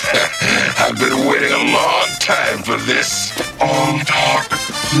I've been waiting a long time for this. All talk,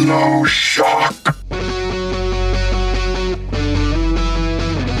 no shock.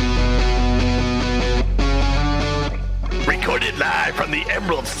 Recorded live from the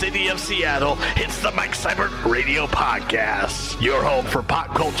Emerald City of Seattle, it's the Mike Seibert Radio Podcast. Your home for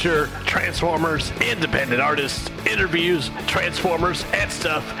pop culture, Transformers, independent artists, interviews, Transformers, and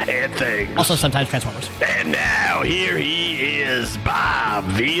stuff and things. Also sometimes Transformers. And now here he is, Bob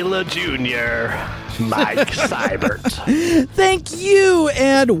Vila Jr., Mike Seibert. Thank you,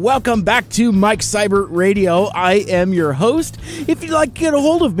 and welcome back to Mike Seibert Radio. I am your host. If you'd like to get a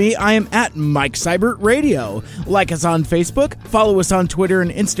hold of me, I am at Mike Seibert Radio. Like us on Facebook, follow us on Twitter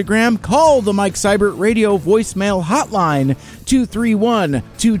and Instagram, call the Mike Seibert Radio voicemail hotline,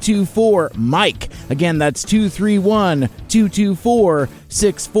 231-224-MIKE. Again, that's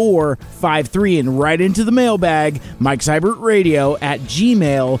 231-224-6453, and right into the mailbag,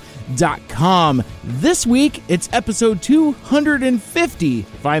 MikeSeibertRadio@gmail.com. This week, it's episode 250,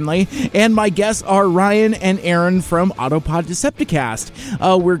 finally, and my guests are Ryan and Aaron from Autopod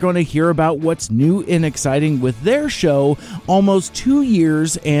Decepticast. We're going to hear about what's new and exciting with their show, almost 2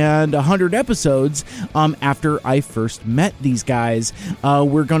 years and 100 episodes after I first met these guys.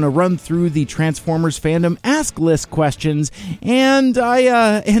 We're going to run through the Transformers fandom Ask List questions, and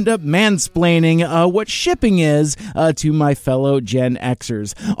I end up mansplaining what shipping is to my fellow Gen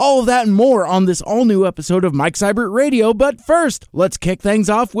Xers. All of that and more on this all-new episode of Mike Seibert Radio, but first, let's kick things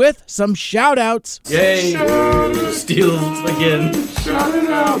off with some shout-outs. Yay! Steal again. Shout it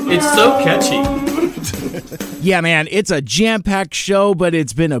out, It's so catchy. Yeah, man, it's a jam-packed show, but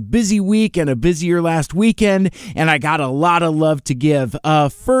it's been a busy week and a busier last weekend, and I got a lot of love to give.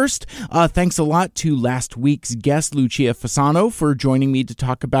 First, thanks a lot to last week's guest, Lucia Fasano, for joining me to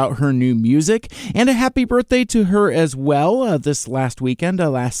talk about her new music, and a happy birthday to her as well this last weekend,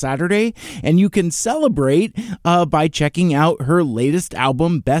 last Saturday, and you can celebrate by checking out her latest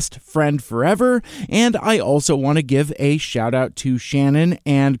album, Best Friend Forever, and I also want to give a shout-out to Shannon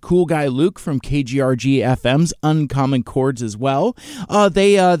and Cool Guy Luke from KGRG FM's Uncommon Chords as well.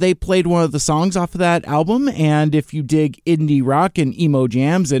 They played one of the songs off of that album, and if you dig indie rock and emo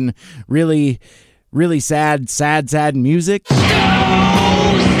jams and really sad music,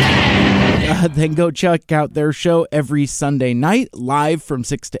 then go check out their show every Sunday night, live from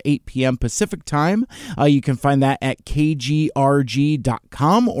 6 to 8 p.m. Pacific time. You can find that at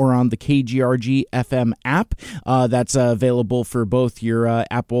kgrg.com or on the KGRG FM app. That's available for both your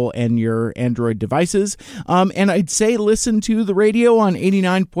Apple and your Android devices. And I'd say listen to the radio on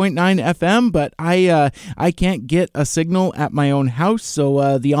 89.9 FM, but I can't get a signal at my own house,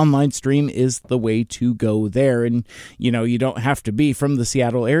 so the online stream is the way to go there. And, you don't have to be from the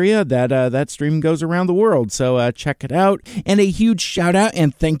Seattle area. That stream goes around the world, so check it out. And a huge shout out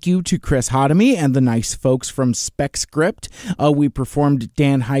and thank you to Chris Hodemy and the nice folks from Spec Script. We performed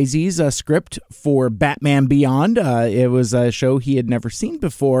Dan Heisey's script for Batman Beyond. It was a show he had never seen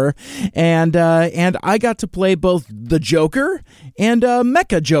before, and I got to play both the Joker and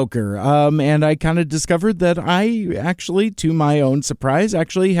Mecha Joker, and I kind of discovered that I actually, to my own surprise,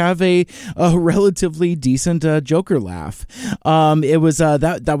 actually have a relatively decent Joker laugh. It was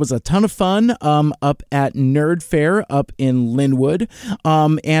that was a ton of fun up at Nerd Fair up in Linwood,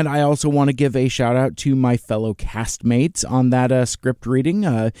 and I also want to give a shout out to my fellow castmates on that script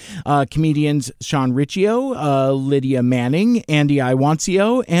reading, comedians Sean Riccio, Lydia Manning, Andy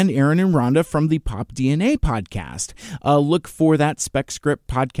Iwancio, and Aaron and Rhonda from the Pop DNA podcast. Look for that Spec Script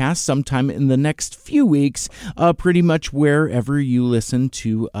podcast sometime in the next few weeks, pretty much wherever you listen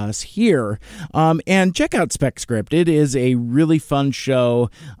to us here. And check out Spec Script. It is a really fun show.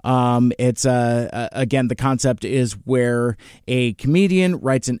 It's again, the concept is where a comedian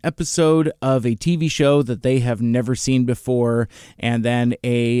writes an episode of a TV show that they have never seen before, and then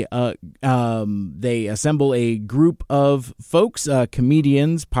they assemble a group of folks,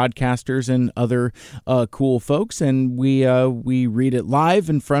 comedians, podcasters, and other cool folks, and we read it live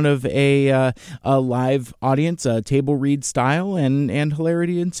in front of a live audience, table read style, and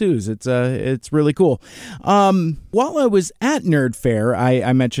hilarity ensues. It's really cool. While I was at Nerd Fair,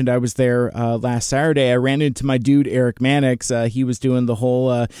 I mentioned I was there last Saturday. I ran into my dude Eric Mannix. He was doing the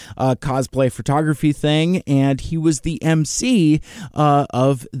whole cosplay photography thing, and he was the MC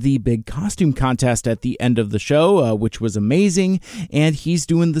of the big costume contest at the end of the show, which was amazing. And he's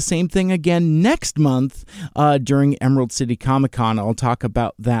doing the same thing again next month during Emerald City Comic Con. I'll talk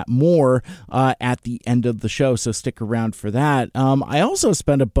about that more at the end of the show, so stick around for that. I also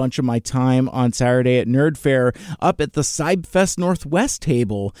spent a bunch of my time on Saturday at Nerd Fair up at the Cybfest Northwest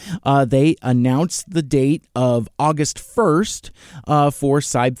table. they announced the date of August 1st for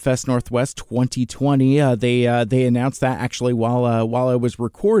CybFest Northwest 2020. They announced that actually while I was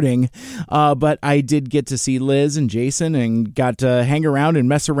recording, but I did get to see Liz and Jason and got to hang around and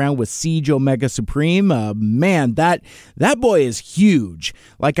mess around with Siege Omega Supreme. Man, that boy is huge.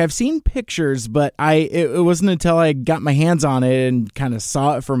 Like, I've seen pictures, but it wasn't until I got my hands on it and kind of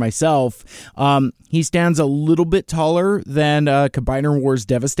saw it for myself. He stands a little bit taller than Combiner Wars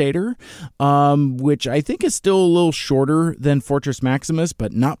Devastator, which I think is still a little shorter than Fortress Maximus,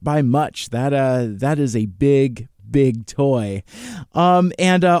 but not by much. That is a big toy.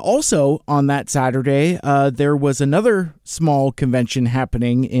 And also on that Saturday, there was another small convention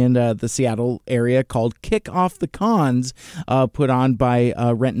happening in the Seattle area called Kick Off the Cons, put on by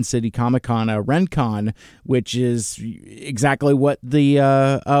Renton City Comic Con, RenCon, which is exactly what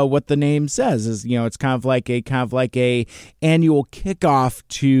the name says. Is, you know, it's kind of like a annual kickoff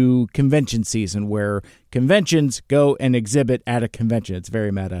to convention season where conventions go and exhibit at a convention. It's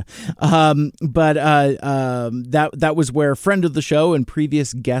very meta. But that was where friend of the show and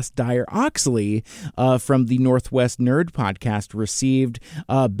previous guest Dyer Oxley from the Northwest Nerd podcast received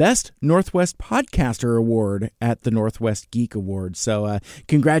Best Northwest Podcaster Award at the Northwest Geek Awards. So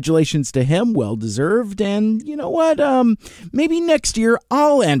congratulations to him. Well deserved. And you know what? Maybe next year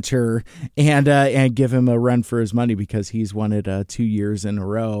I'll enter and give him a run for his money because he's won it 2 years in a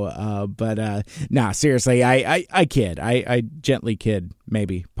row. But seriously. I kid. I gently kid,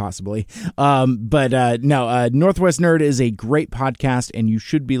 maybe, possibly. But Northwest Nerd is a great podcast, and you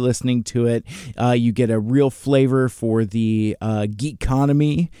should be listening to it. You get a real flavor for the geek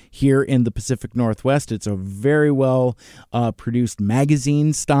economy here in the Pacific Northwest. It's a very well produced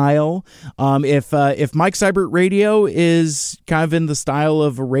magazine style. If Mike Seibert Radio is kind of in the style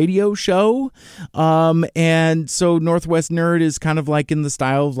of a radio show, and so Northwest Nerd is kind of like in the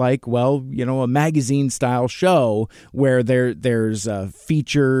style of like, well, you know, a magazine style show where there's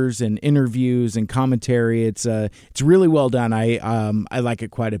features and interviews and commentary. It's really well done. I like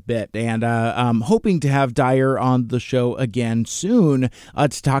it quite a bit, and I'm hoping to have Dyer on the show again soon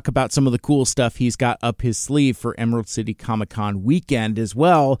to talk about some of the cool stuff he's got up his sleeve for Emerald City Comic Con weekend as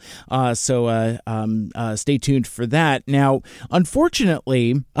well. So stay tuned for that. Now,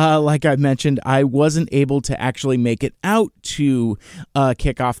 unfortunately, like I mentioned, I wasn't able to actually make it out to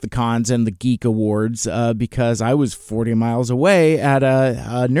kick off the cons and the Geek Awards because I was 40 miles away at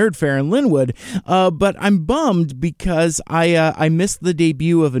a nerd fair in Linwood. But I'm bummed because I missed the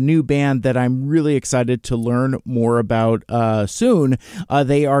debut of a new band that I'm really excited to learn more about soon.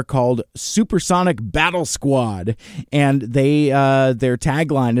 They are called Supersonic Battle Squad, and their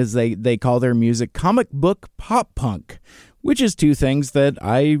tagline is they call their music comic book pop punk, which is two things that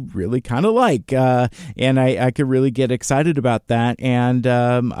I really kind of like, and I could really get excited about that. And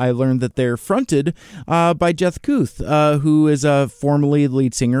I learned that they're fronted by Jeff Kuth, who is formerly the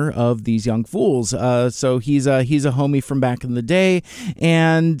lead singer of These Young Fools. So he's a homie from back in the day,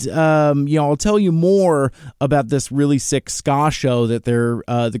 and I'll tell you more about this really sick ska show that they're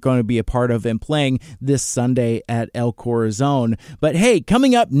going to be a part of and playing this Sunday at El Corazon. But hey,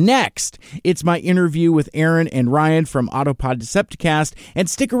 coming up next, it's my interview with Aaron and Ryan from Autopod Decepticast, and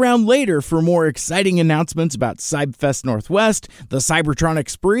stick around later for more exciting announcements about CybFest Northwest, the Cybertronic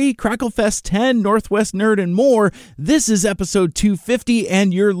Spree, Cracklefest 10, Northwest Nerd, and more. This is episode 250,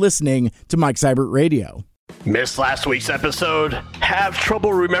 and you're listening to Mike Seibert Radio. Missed last week's episode? Have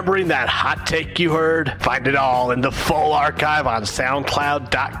trouble remembering that hot take you heard? Find it all in the full archive on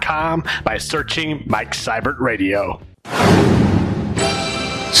SoundCloud.com by searching Mike Seibert Radio.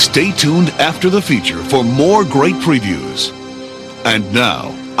 Stay tuned after the feature for more great previews. And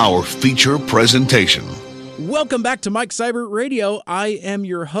now, our feature presentation. Welcome back to Mike Seibert Radio. I am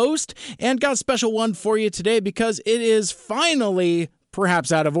your host, and got a special one for you today because it is finally,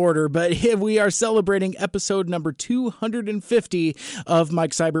 perhaps out of order, but we are celebrating episode number 250 of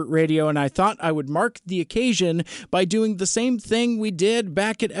Mike Seibert Radio, and I thought I would mark the occasion by doing the same thing we did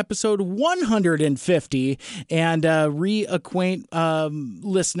back at episode 150 and reacquaint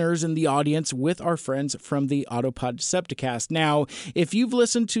listeners in the audience with our friends from the Autopod Decepticast. Now, if you've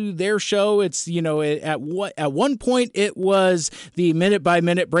listened to their show, it's, at one point it was the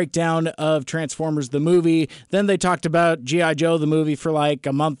minute-by-minute breakdown of Transformers the movie. Then they talked about G.I. Joe the movie for like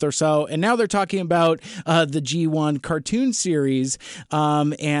a month or so, and now they're talking about the G1 cartoon series,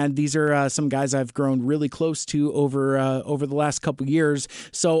 and these are some guys I've grown really close to over the last couple years,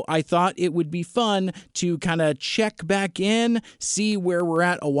 so I thought it would be fun to kind of check back in, see where we're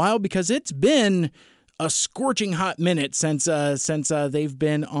at a while, because it's been scorching hot minute since they've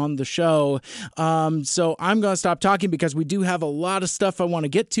been on the show. So I'm going to stop talking because we do have a lot of stuff I want to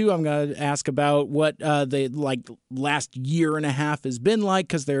get to. I'm going to ask about what the last year and a half has been like,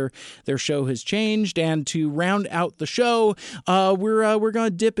 because their show has changed. And to round out the show, we're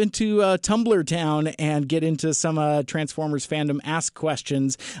going to dip into Tumblr Town and get into some Transformers fandom ask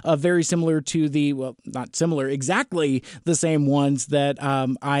questions, very similar to not similar, exactly the same ones that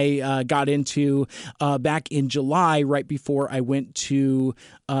I got into back in July, right before I went to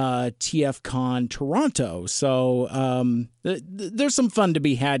TFCon Toronto. So there's some fun to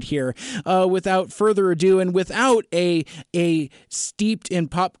be had here. Without further ado, and without a steeped in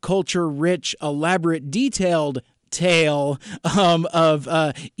pop culture rich, elaborate, detailed tale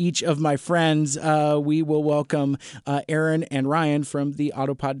of each of my friends, we will welcome Aaron and Ryan from the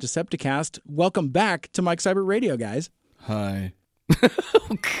Autopod Decepticast. Welcome back to Mike Seibert Radio, guys. Hi.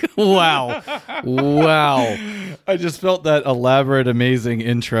 Wow. I just felt that elaborate, amazing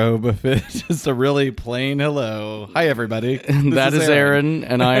intro, but it's just a really plain hello. Hi, everybody. That is Aaron,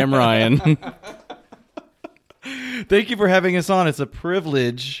 and I am Ryan. Thank you for having us on. It's a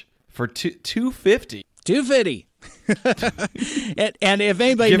privilege for 250. 250. and if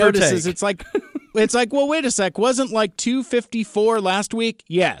anybody notices, it's like, well, wait a sec. Wasn't like 254 last week?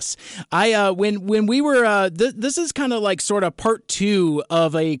 Yes. When we were, this is kind of like sort of part 2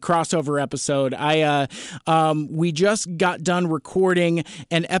 of a crossover episode. We just got done recording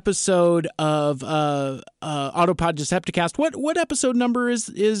an episode of Autopod Decepticast. What episode number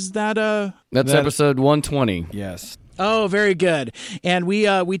is that? That's episode 120. Yes. Oh, very good. And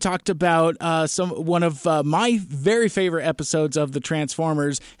we talked about one of my very favorite episodes of the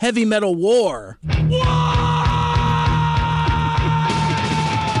Transformers, Heavy Metal War.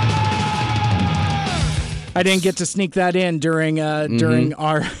 I didn't get to sneak that in during our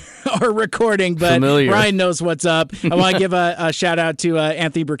recording, but Familiar. Ryan knows what's up. I want to give a shout out to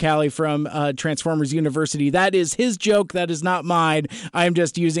Anthony Bricali from Transformers University. That is his joke. That is not mine. I'm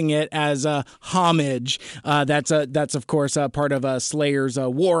just using it as a homage. That's of course part of Slayer's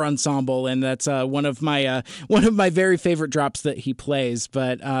War Ensemble, and that's one of my very favorite drops that he plays.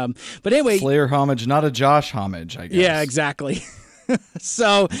 But anyway, Slayer homage, not a Josh homage, I guess. Yeah, exactly.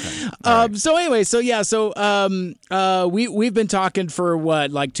 So, we've been talking for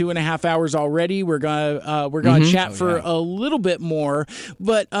like 2.5 hours already. We're gonna chat for a little bit more,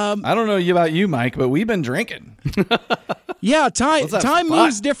 but I don't know about you, Mike, but we've been drinking. Yeah, time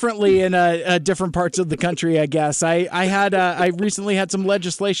moves differently in different parts of the country, I guess. I recently had some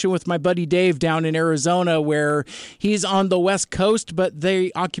legislation with my buddy Dave down in Arizona, where he's on the West Coast, but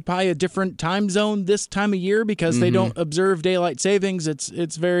they occupy a different time zone this time of year because they don't observe daylight savings.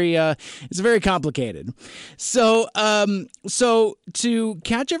 It's very complicated. So to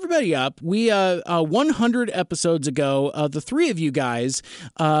catch everybody up, we 100 episodes ago, the three of you guys,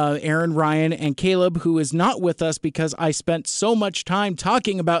 Aaron, Ryan, and Caleb, who is not with us because I spent so much time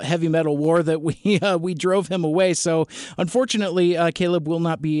talking about Heavy Metal War that we drove him away. So unfortunately, Caleb will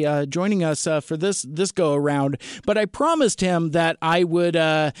not be joining us for this go around. But I promised him that I would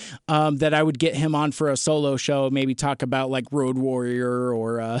get him on for a solo show, maybe talk about like Road Warrior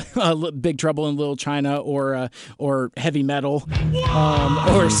or Big Trouble in Little China or heavy metal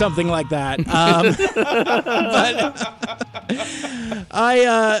or something like that. But I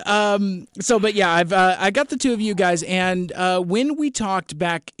got the two of you guys, and when we talked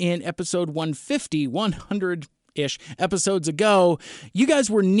back in episode 100-ish episodes ago, you guys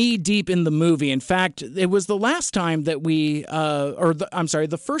were knee deep in the movie. In fact, it was the last time that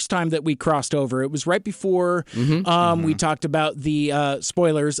the first time that we crossed over. It was right before we talked about the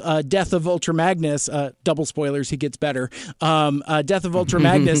spoilers, Death of Ultra Magnus, double spoilers, he gets better. Death of Ultra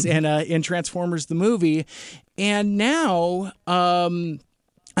Magnus in Transformers the movie. And now,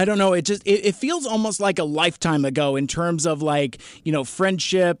 I don't know. It feels almost like a lifetime ago in terms of like,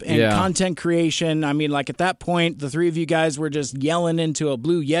 friendship and content creation. I mean, like at that point, the three of you guys were just yelling into a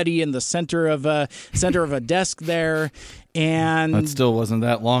blue Yeti in the center of a desk there. And that still wasn't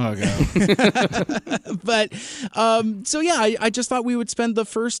that long ago. But I just thought we would spend the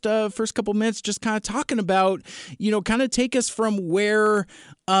first couple minutes just kind of talking about, kind of take us from where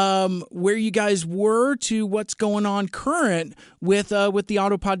you guys were to what's going on current with the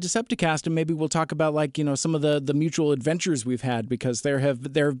Autopod Decepticast, and maybe we'll talk about like some of the mutual adventures we've had, because there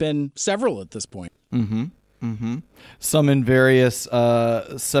have been several at this point. Some in various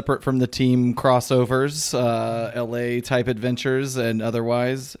separate from the team crossovers, LA type adventures, and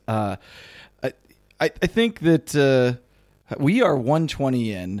otherwise. I think that we are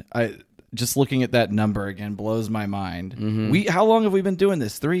 120 in. just looking at that number again blows my mind. How long have we been doing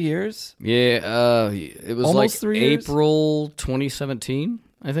this? 3 years? Yeah, it was Almost like 3 years? April 2017,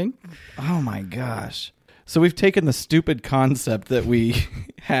 I think. Oh my gosh. So we've taken the stupid concept that we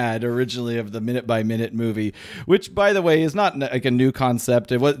had originally of the minute-by-minute movie, which, by the way, is not like a new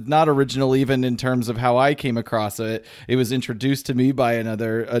concept. It was not original even in terms of how I came across it. It was introduced to me by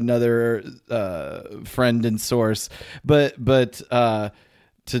another friend and source. But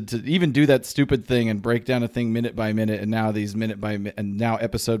to even do that stupid thing and break down a thing minute by minute, and now these minute by minute, and now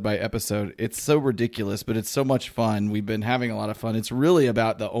episode by episode, it's so ridiculous, but it's so much fun. We've been having a lot of fun. It's really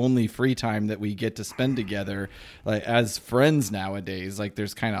about the only free time that we get to spend together, like as friends nowadays. Like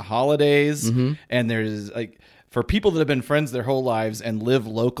there's kind of holidays, and there's like, for people that have been friends their whole lives and live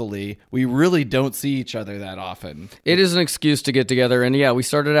locally, we really don't see each other that often. It is an excuse to get together, and yeah, we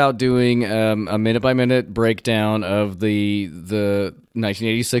started out doing a minute-by-minute breakdown of the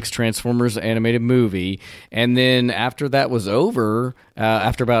 1986 Transformers animated movie, and then after that was over,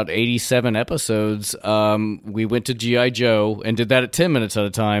 after about 87 episodes, we went to G.I. Joe and did that at 10 minutes at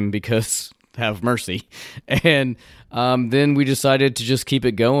a time because have mercy, and then we decided to just keep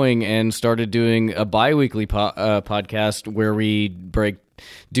it going and started doing a bi-weekly podcast where we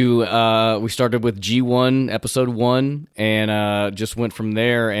we started with G1 episode 1 and just went from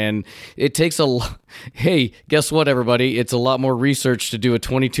there. And it takes a lot. Hey, guess what, everybody? It's a lot more research to do a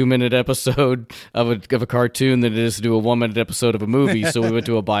 22-minute episode of a cartoon than it is to do a 1-minute episode of a movie. So we went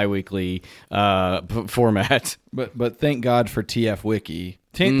to a bi-weekly format. But thank God for TF Wiki.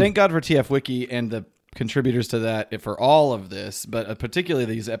 Thank God for TF Wiki and the contributors to that for all of this, but particularly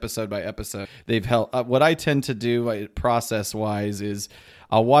these episode by episode. They've helped. What I tend to do process wise is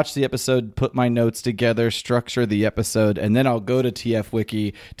I'll watch the episode, put my notes together, structure the episode, and then I'll go to TF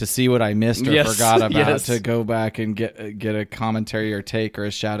Wiki to see what I missed or forgot about, to go back and get a commentary or take or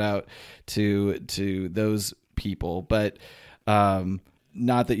a shout out to those people. But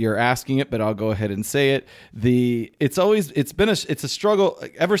not that you're asking it, but I'll go ahead and say it. It's a struggle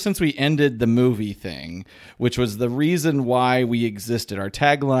ever since we ended the movie thing, which was the reason why we existed. Our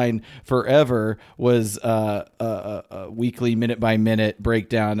tagline forever was a weekly minute by minute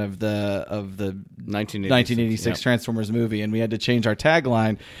breakdown of the 1986 Transformers movie, and we had to change our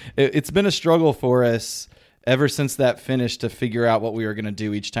tagline. It's been a struggle for us ever since that finished to figure out what we were going to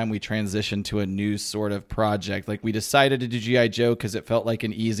do each time we transitioned to a new sort of project. Like we decided to do G.I. Joe because it felt like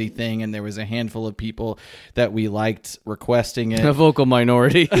an easy thing, and there was a handful of people that we liked requesting it. A vocal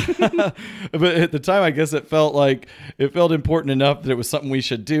minority. But at the time, I guess it felt important enough that it was something we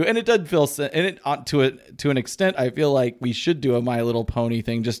should do. And it did feel, and to an extent, I feel like we should do a My Little Pony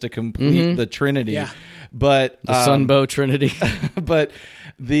thing just to complete the Trinity. Yeah. But the Sunbow Trinity.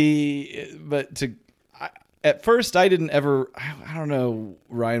 At first, I didn't ever. I don't know,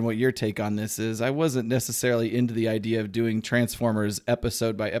 Ryan, what your take on this is. I wasn't necessarily into the idea of doing Transformers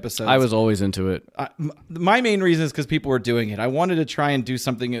episode by episode. I was always into it. My main reason is because people were doing it. I wanted to try and do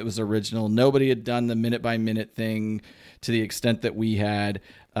something that was original. Nobody had done the minute by minute thing to the extent that we had,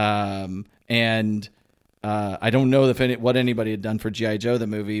 and I don't know what anybody had done for G.I. Joe the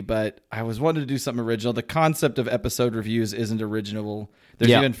movie, but I was wanting to do something original. The concept of episode reviews isn't original.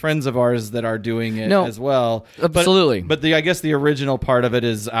 There's even friends of ours that are doing it as well. Absolutely. But I guess the original part of it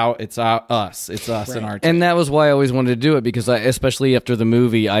is us. It's us and our team. And that was why I always wanted to do it, because especially after the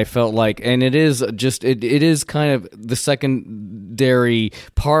movie, I felt like, and it is kind of the secondary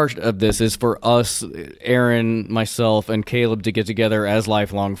part of this is for us, Aaron, myself, and Caleb to get together as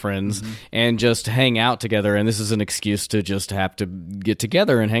lifelong friends and just hang out together. And this is an excuse to just have to get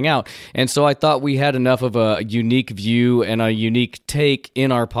together and hang out. And so I thought we had enough of a unique view and a unique take in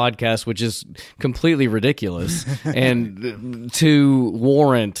our podcast, which is completely ridiculous, and to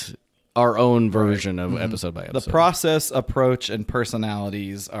warrant our own version of episode by episode. The process, approach, and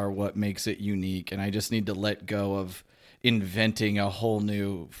personalities are what makes it unique, and I just need to let go of inventing a whole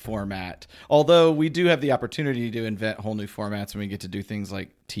new format. Although we do have the opportunity to invent whole new formats when we get to do things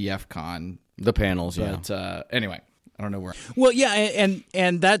like TFCon. The panels, but anyway, I don't know where. Well, yeah,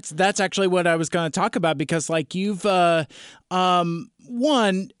 and that's actually what I was going to talk about, because like you've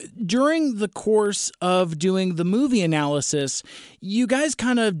one, during the course of doing the movie analysis, you guys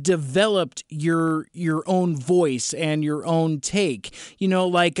kind of developed your own voice and your own take.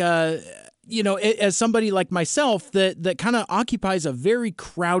 As somebody like myself that kind of occupies a very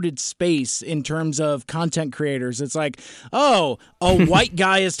crowded space in terms of content creators, it's like, oh, a white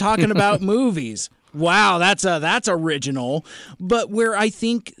guy is talking about movies. Wow, that's original. But where I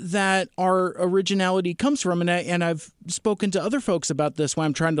think that our originality comes from, and I've spoken to other folks about this when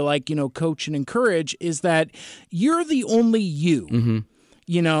I'm trying to coach and encourage, is that you're the only you. Mm-hmm.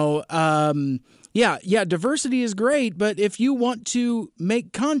 diversity is great, but if you want to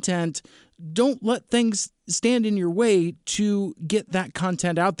make content, don't let things stand in your way to get that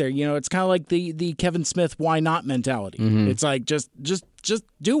content out there. It's kind of like the Kevin Smith why not mentality. It's like just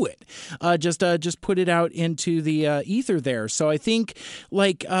do it. Just put it out into the ether there. So I think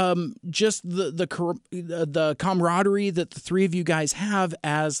just the camaraderie that the three of you guys have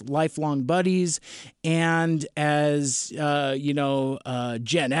as lifelong buddies and as Gen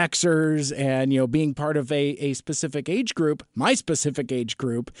Xers and being part of a specific age group, my specific age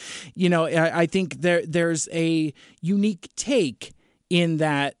group, I think there's a unique take in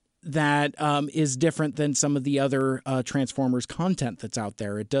that is different than some of the other Transformers content that's out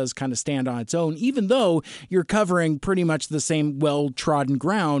there. It does kind of stand on its own, even though you're covering pretty much the same well-trodden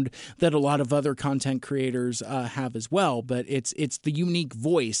ground that a lot of other content creators have as well. But it's the unique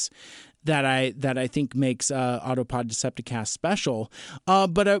voice that I think makes Autopod Decepticast special.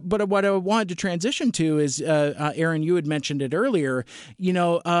 But what I wanted to transition to is, Aaron, you had mentioned it earlier.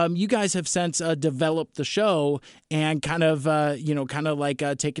 You guys have since developed the show and kind of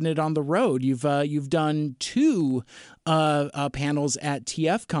taken it on the road. You've done 2 panels at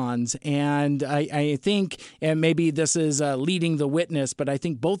TF Cons, and I think, and maybe this is leading the witness, but I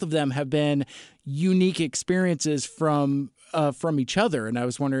think both of them have been unique experiences from each other. And I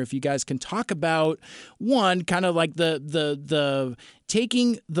was wondering if you guys can talk about one, kind of like the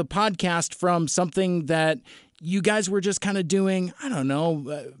taking the podcast from something that you guys were just kind of doing, I don't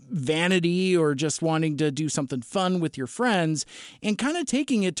know, vanity or just wanting to do something fun with your friends, and kind of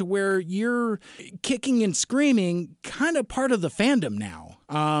taking it to where you're kicking and screaming kind of part of the fandom now.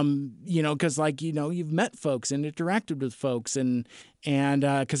 Because you've met folks and interacted with folks, and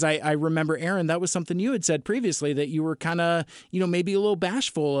because I remember, Aaron, that was something you had said previously, that you were kind of, maybe a little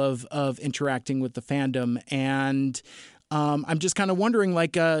bashful of interacting with the fandom. And I'm just kind of wondering,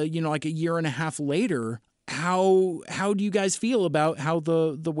 like a year and a half later, how do you guys feel about how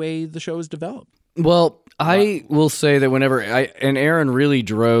the way the show is developed? Well, I will say that whenever and Aaron really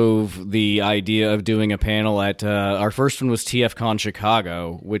drove the idea of doing a panel at our first one was TF Con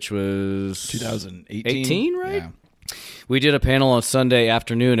Chicago, which was 2018, right? Yeah. We did a panel on Sunday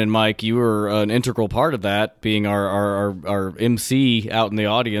afternoon, and Mike, you were an integral part of that, being our MC out in the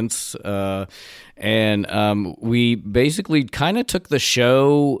audience, and we basically kind of took the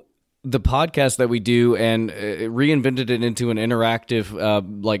show, the podcast that we do, and reinvented it into an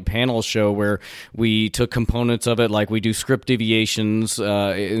interactive panel show where we took components of it, like we do script deviations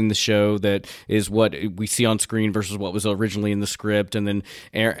in the show that is what we see on screen versus what was originally in the script. And then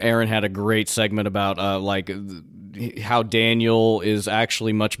Aaron had a great segment about how Daniel is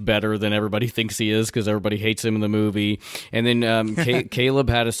actually much better than everybody thinks he is because everybody hates him in the movie. And then Caleb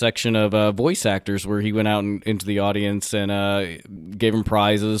had a section of voice actors where he went out into the audience and gave them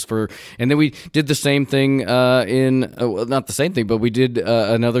prizes for. And then we did the same thing not the same thing, but we did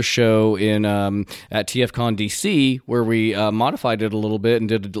another show in at TFCon DC where we modified it a little bit and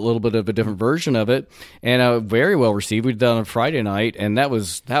did a little bit of a different version of it, and very well received. We did that on Friday night, and that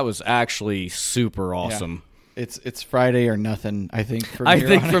was actually super awesome. Yeah. It's Friday or nothing, I think.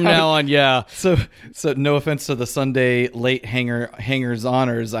 From now on, yeah. So no offense to the Sunday late hangers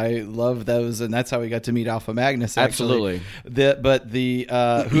honors, I love those, and that's how we got to meet Alpha Magnus. Actually. Absolutely.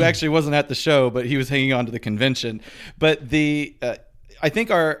 Who actually wasn't at the show, but he was hanging on to the convention. But I think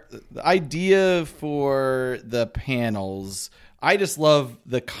our idea for the panels, I just love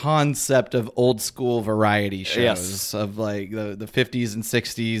the concept of old school variety shows of like the 50s and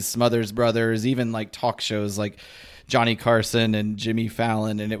 60s, Smothers Brothers, even like talk shows like Johnny Carson and Jimmy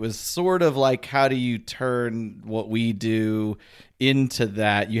Fallon. And it was sort of like, how do you turn what we do into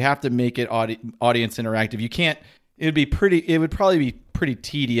that? You have to make it audience interactive. You can't, it would probably be pretty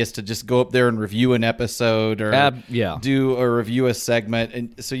tedious to just go up there and review an episode or do or review a segment.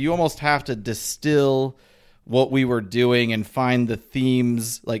 And so you almost have to distill what we were doing and find the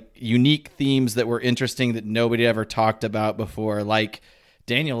themes, like unique themes that were interesting that nobody ever talked about before. Like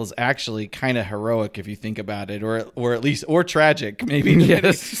Daniel is actually kind of heroic if you think about it, or at least tragic, maybe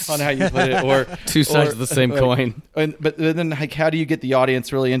on how you put it, or two sides of the same coin. But then, like, how do you get the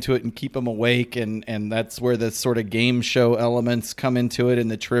audience really into it and keep them awake? And that's where the sort of game show elements come into it, and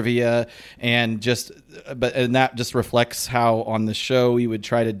the trivia, and that just reflects how on the show we would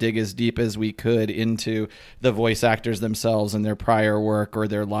try to dig as deep as we could into the voice actors themselves and their prior work or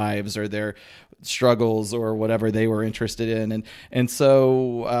their lives or their struggles or whatever they were interested in, and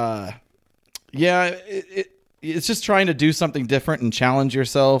so it's just trying to do something different and challenge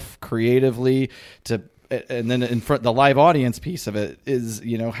yourself creatively and then in front the live audience piece of it is,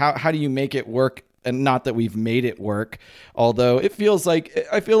 how do you make it work and not that we've made it work, although I feel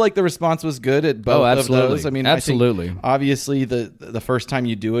like the response was good at both of those. I mean, absolutely. I think obviously the first time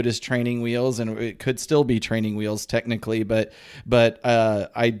you do it is training wheels, and it could still be training wheels technically, but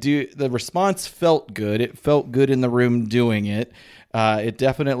the response felt good. It felt good in the room doing it. It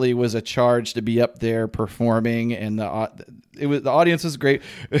definitely was a charge to be up there performing, and the audience was great.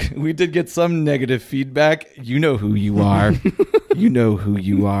 We did get some negative feedback. You know who you are. You know who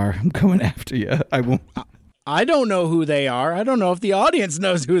you are. I'm coming after you. I won't. I don't know who they are. I don't know if the audience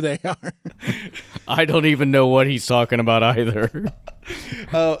knows who they are. I don't even know what he's talking about either.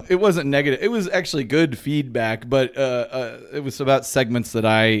 It wasn't negative. It was actually good feedback, but it was about segments that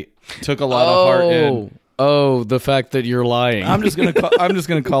I took a lot of heart in. Oh, the fact that you're lying. I'm just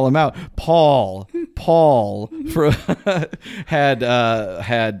gonna call him out. Paul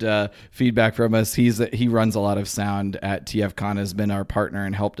had feedback from us. He runs a lot of sound at TFCon, has been our partner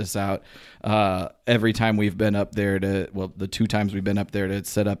and helped us out every time we've been up there the 2 times we've been up there to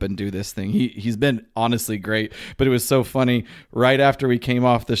set up and do this thing. He's been honestly great, but it was so funny. Right after we came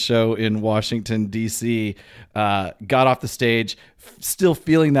off the show in Washington DC, got off the stage, still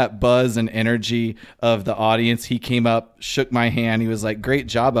feeling that buzz and energy of the audience. He came up, shook my hand. He was like, "Great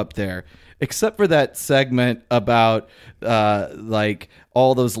job up there." Except for that segment about like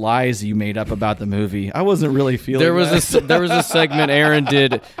all those lies you made up about the movie. I wasn't really feeling there was a segment Aaron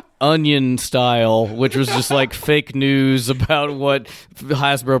did Onion style, which was just like fake news about what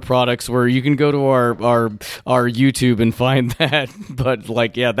Hasbro products were. You can go to our YouTube and find that. But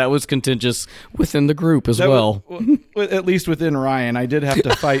like, yeah, that was contentious within the group as well. At least within Ryan, I did have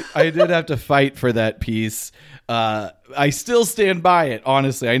to fight. I did have to fight for that piece. I still stand by it,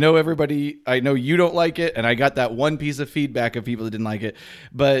 honestly. I know you don't like it, and I got that one piece of feedback of people that didn't like it,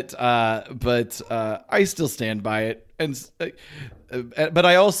 but I still stand by it. But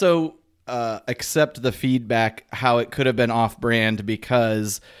I also accept the feedback how it could have been off-brand,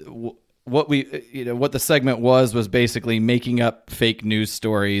 because what the segment was basically making up fake news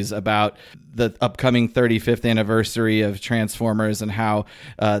stories about the upcoming 35th anniversary of Transformers and how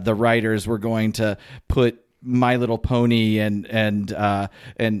the writers were going to put My Little Pony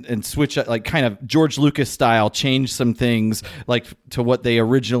and switch, like, kind of George Lucas style, change some things like to what they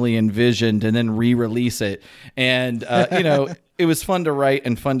originally envisioned and then re-release it. And it was fun to write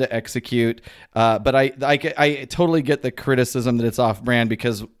and fun to execute. But I totally get the criticism that it's off brand,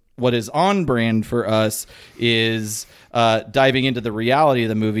 because what is on brand for us is diving into the reality of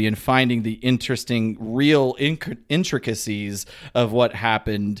the movie and finding the interesting, real intricacies of what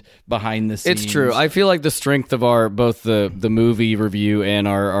happened behind the scenes. It's true. I feel like the strength of our both the movie review and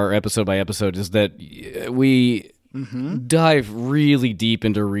our episode by episode is that we dive really deep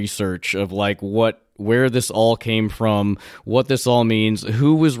into research of like where this all came from, what this all means,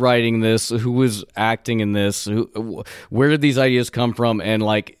 who was writing this, who was acting in this, where did these ideas come from, and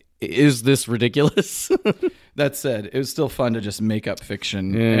like, is this ridiculous? That said, it was still fun to just make up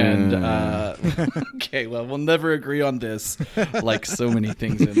fiction. And okay, well, we'll never agree on this, like so many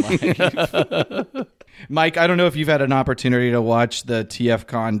things in life. Mike, I don't know if you've had an opportunity to watch the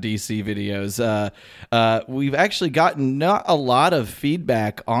TFCon DC videos. We've actually gotten not a lot of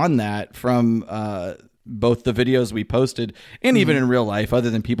feedback on that from both the videos we posted and even in real life, other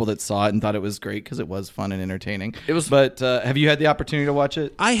than people that saw it and thought it was great because it was fun and entertaining. It was. But have you had the opportunity to watch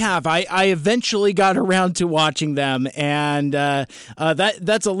it? I have. I eventually got around to watching them, and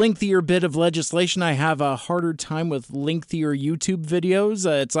that's a lengthier bit of legislation. I have a harder time with lengthier YouTube videos.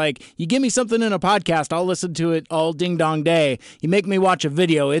 It's like, you give me something in a podcast, I'll listen to it all ding dong day. You make me watch a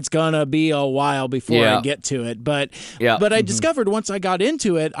video, it's gonna be a while before I get to it. But I discovered once I got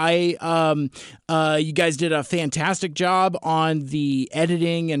into it, you guys did a fantastic job on the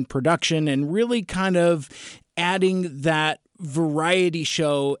editing and production, and really kind of adding that variety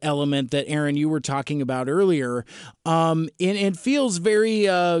show element that, Aaron, you were talking about earlier. And it feels very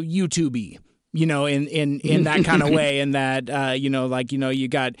YouTube-y. In that kind of way, and that you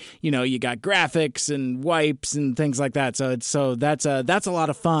got graphics and wipes and things like that. So that's a lot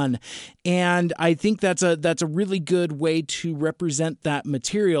of fun, and I think that's a really good way to represent that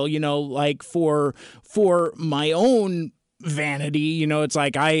material. Like for my own vanity, it's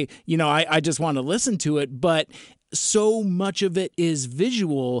like I just want to listen to it, but so much of it is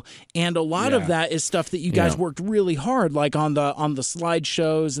visual, and a lot of that is stuff that you guys worked really hard, like on the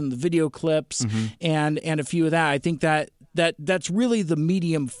slideshows and the video clips and a few of that. I think that that's really the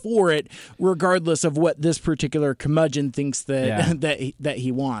medium for it, regardless of what this particular curmudgeon thinks that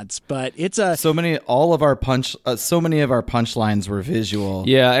he wants. But it's so many of our punchlines were visual.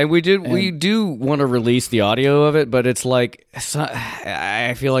 Yeah, and we do want to release the audio of it, but it's like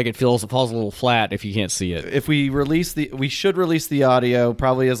I feel like it falls a little flat if you can't see it. If we should release the audio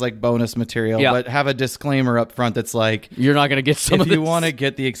probably as like bonus material, but have a disclaimer up front that's like, you're not going to get some of this. If you want to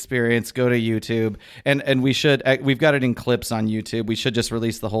get the experience, go to YouTube, and we've got it in clips on YouTube. We should just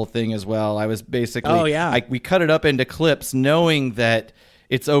release the whole thing as well. I was basically, we cut it up into clips, knowing that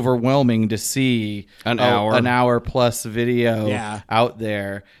it's overwhelming to see an hour plus video out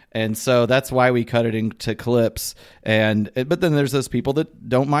there. And so that's why we cut it into clips. But then there's those people that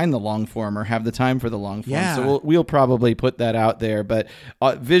don't mind the long form or have the time for the long form. Yeah. So we'll probably put that out there. But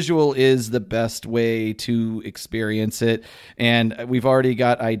visual is the best way to experience it. And we've already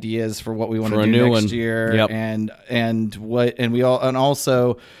got ideas for what we want to do next year. Yep. And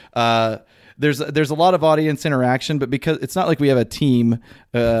also. There's a lot of audience interaction, but because it's not like we have a team,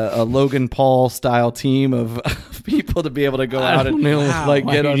 a Logan Paul style team of people to be able to go out and get on.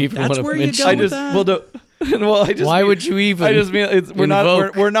 That's where you go with that? Why would you even? I just mean we're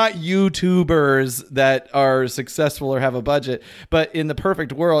not YouTubers that are successful or have a budget. But in the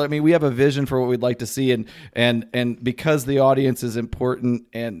perfect world, I mean, we have a vision for what we'd like to see, and because the audience is important,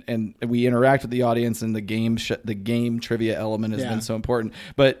 and we interact with the audience, and the game trivia element has been so important.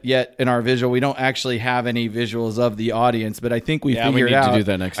 But yet in our visual, we don't actually have any visuals of the audience. But I think we figured out. To do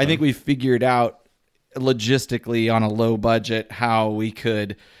that next time. I think we figured out logistically on a low budget how we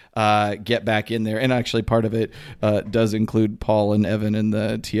could get back in there, and actually part of it does include Paul and Evan and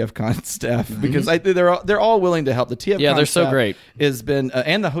the TFCon staff, because they're all willing to help. The TFCon they're so great. Has been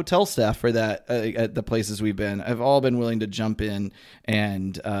and the hotel staff for that at the places we've been have all been willing to jump in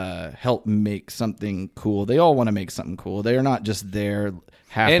and help make something cool. They all want to make something cool. They are not just there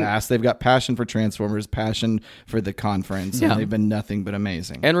half-assed. They've got passion for Transformers, passion for the conference, and they've been nothing but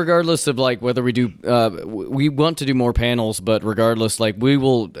amazing. And regardless of like whether we do, we want to do more panels, but regardless, like we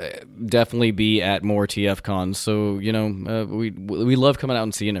will definitely be at more TFCons. So we love coming out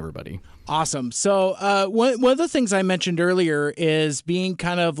and seeing everybody. Awesome. So one of the things I mentioned earlier is being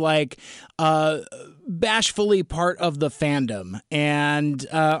kind of like bashfully part of the fandom, and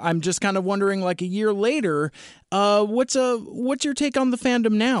I'm just kind of wondering, like a year later, what's your take on the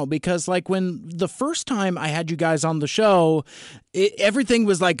fandom now? Because like when the first time I had you guys on the show, everything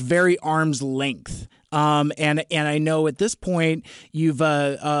was like very arm's length. And I know at this point you've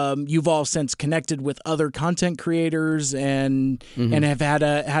all since connected with other content creators and have had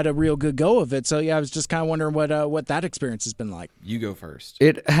a real good go of it. So I was just kind of wondering what that experience has been like. You go first.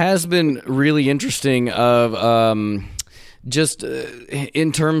 It has been really interesting. Just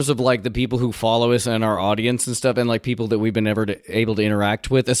in terms of like the people who follow us and our audience and stuff, and like people that we've been able to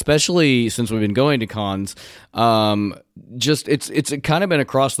interact with, especially since we've been going to cons. Just it's kind of been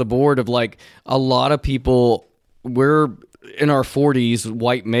across the board of like a lot of people. We're in our 40s,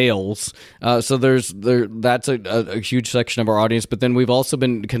 white males, so that's a huge section of our audience. But then we've also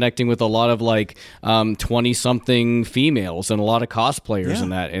been connecting with a lot of like 20-something females and a lot of cosplayers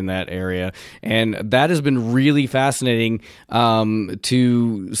in that area, and that has been really fascinating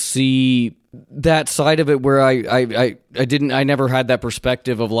to see that side of it, where I never had that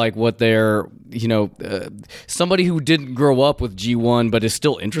perspective of like what they're, somebody who didn't grow up with G1 but is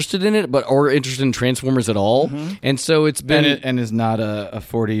still interested in it, or interested in Transformers at all. And so it's been and is not a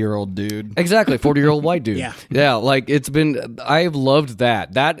 40-year-old dude. Exactly, 40-year-old white dude. Yeah, like it's been, I've loved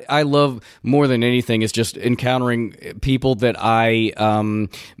that. That I love more than anything is just encountering people that I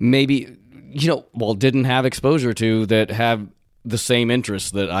maybe didn't have exposure to, that have the same interests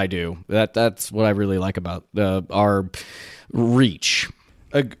that I do. That's what I really like about our reach.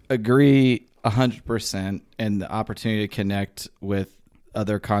 Agree 100%, and the opportunity to connect with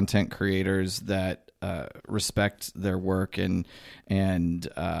other content creators that respect their work and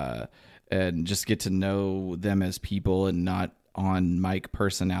just get to know them as people and not on mic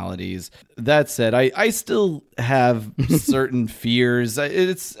personalities. That said, I still have certain fears.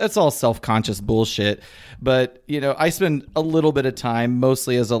 It's all self-conscious bullshit, but I spend a little bit of time,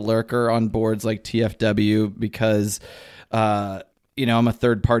 mostly as a lurker, on boards like TFW because I'm a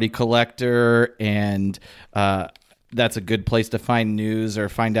third-party collector, and that's a good place to find news or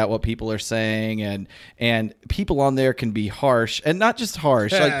find out what people are saying, and people on there can be harsh, and not just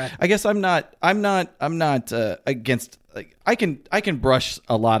harsh. Like, I guess I'm not against. Like, I can brush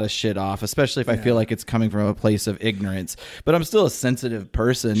a lot of shit off, especially if I feel like it's coming from a place of ignorance. But I'm still a sensitive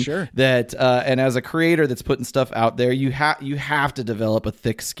person. Sure. That and as a creator that's putting stuff out there, you have to develop a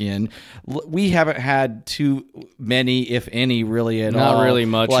thick skin. We haven't had too many, if any, really at all. Not really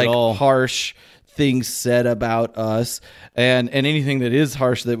much like, at all. Harsh things said about us, and anything that is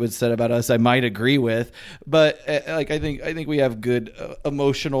harsh that was said about us, I might agree with. But like, I think we have good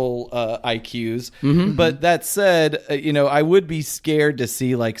emotional IQs. But that said, I would be scared to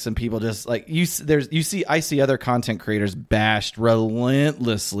see like some people just like I see other content creators bashed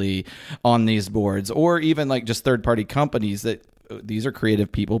relentlessly on these boards, or even like just third-party companies that. These are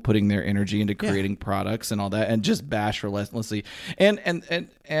creative people putting their energy into creating products and all that, and just bash relentlessly. And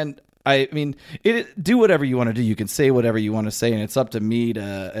I mean, do whatever you want to do. You can say whatever you want to say, and it's up to me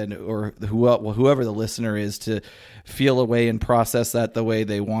or whoever the listener is to feel a way and process that the way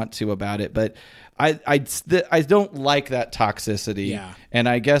they want to about it. But I don't like that toxicity, and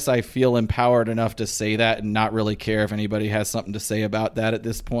I guess I feel empowered enough to say that and not really care if anybody has something to say about that at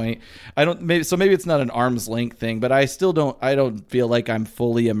this point. Maybe it's not an arm's length thing, but I still don't. I don't feel like I'm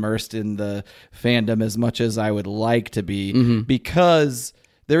fully immersed in the fandom as much as I would like to be, because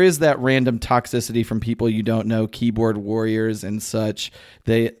there is that random toxicity from people you don't know, keyboard warriors and such,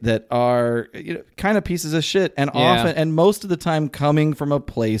 that are kind of pieces of shit, and often and most of the time coming from a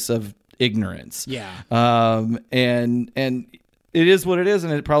place of ignorance. And it is what it is,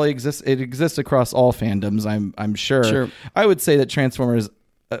 and it probably exists. It exists across all fandoms. I'm sure. I would say that Transformers,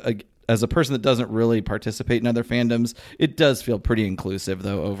 as a person that doesn't really participate in other fandoms, it does feel pretty inclusive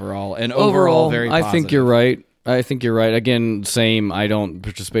though overall, and overall very positive. I think you're right. Again, same. I don't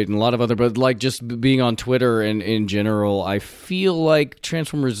participate in a lot of other, but like just being on Twitter and in general, I feel like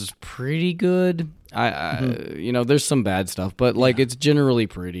Transformers is pretty good. There's some bad stuff, but like it's generally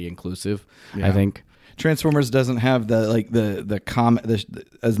pretty inclusive. I think Transformers doesn't have the comic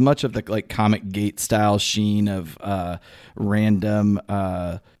as much of the like Comic Gate style sheen of random.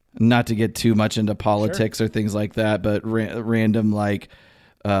 Not to get too much into politics or things like that, but random like.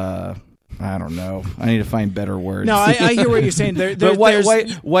 I don't know. I need to find better words. No, I hear what you're saying. But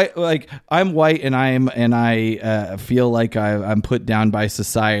white, like I'm white, and I feel like I'm put down by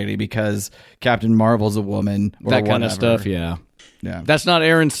society because Captain Marvel's a woman, or that kind of stuff. Yeah. That's not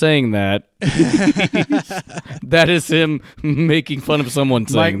Aaron saying that. That is him making fun of someone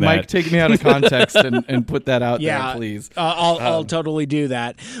saying that. Mike, take me out of context and put that out there, please. I'll totally do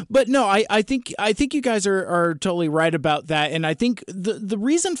that. But no, I think you guys are totally right about that, and I think the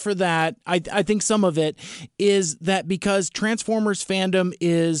reason for that, I think some of it is that because Transformers fandom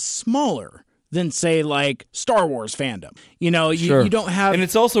is smaller than, say, like Star Wars fandom. You don't have... And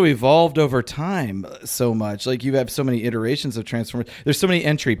it's also evolved over time so much. Like, you have so many iterations of Transformers. There's so many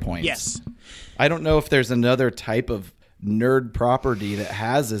entry points. Yes. I don't know if there's another type of nerd property that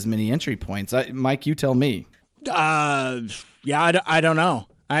has as many entry points. Mike, you tell me. I don't know.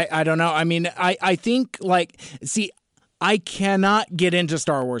 I don't know. I mean, I think, like... See, I cannot get into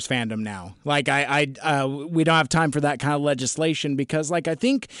Star Wars fandom now. Like we don't have time for that kind of legislation because, like, I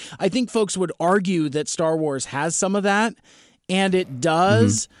think folks would argue that Star Wars has some of that, and it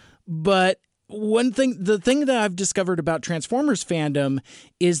does. But the thing that I've discovered about Transformers fandom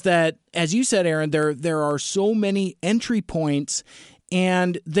is that, as you said, Aaron, there are so many entry points,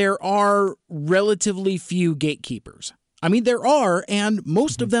 and there are relatively few gatekeepers. I mean, there are, and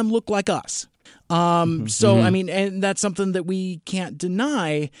most of them look like us. So, I mean, and that's something that we can't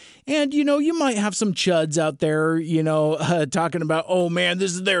deny. And, you might have some chuds out there, talking about, oh man,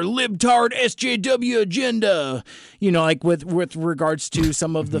 this is their libtard SJW agenda, like with regards to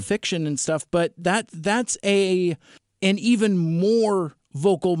some of the fiction and stuff. But that's an even more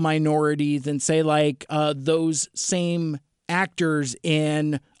vocal minority than, say, like, those same actors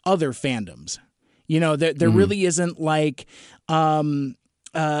in other fandoms. There really isn't like,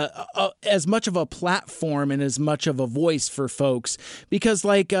 as much of a platform and as much of a voice for folks, because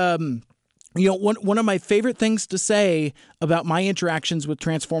like one of my favorite things to say about my interactions with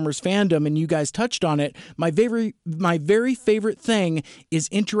Transformers fandom, and you guys touched on it, my very favorite thing is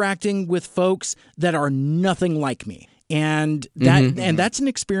interacting with folks that are nothing like me, and that's an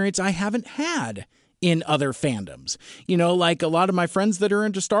experience I haven't had in other fandoms. You know, like a lot of my friends that are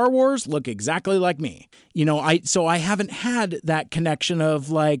into Star Wars look exactly like me. You know, I haven't had that connection of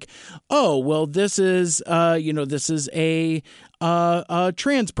like, oh, well, this is a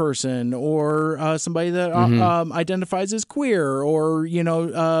trans person or somebody that identifies as queer or,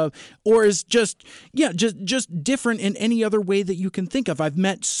 or is just different in any other way that you can think of. I've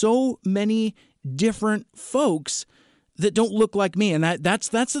met so many different folks that don't look like me. And that's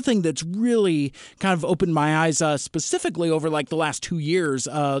the thing that's really kind of opened my eyes specifically over like the last 2 years,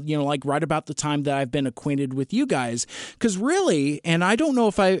 like right about the time that I've been acquainted with you guys. Because really, and I don't know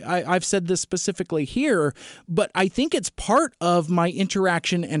if I've said this specifically here, but I think it's part of my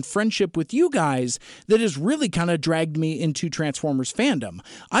interaction and friendship with you guys that has really kind of dragged me into Transformers fandom.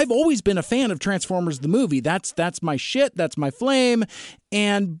 I've always been a fan of Transformers the movie. That's my shit. That's my flame.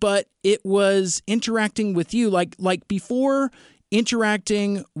 But it was interacting with you like before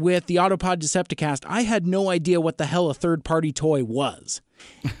interacting with the Autopod Decepticast, I had no idea what the hell a third-party toy was.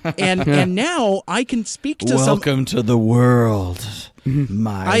 And now I can speak to Welcome to the world,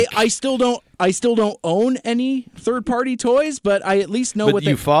 Mike. I still don't own any third-party toys, but I at least know what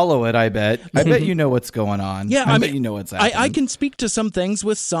you follow it, I bet. I bet you know what's going on. Yeah, I bet you know what's happening. I can speak to some things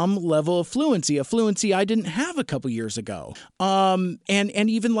with some level of fluency, a fluency I didn't have a couple years ago. And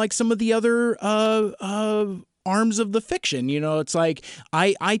even like some of the other arms of the fiction, it's like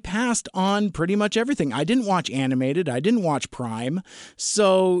I passed on pretty much everything. I didn't watch animated. I didn't watch Prime.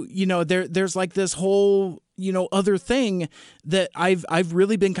 So, there's like this whole, other thing that I've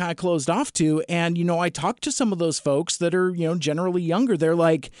really been kind of closed off to. And, I talked to some of those folks that are, generally younger. They're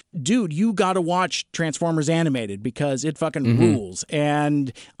like, dude, you got to watch Transformers animated because it fucking rules.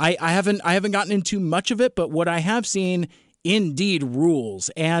 And I haven't gotten into much of it, but what I have seen indeed rules.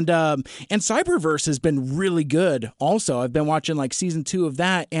 And Cyberverse has been really good also. I've been watching like season 2 of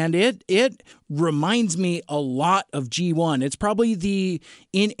that, and it reminds me a lot of G1. It's probably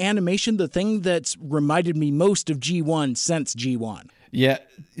in animation the thing that's reminded me most of G1 since G1. Yeah,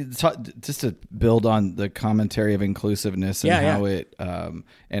 just to build on the commentary of inclusiveness and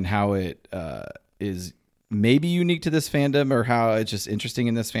how it is maybe unique to this fandom, or how it's just interesting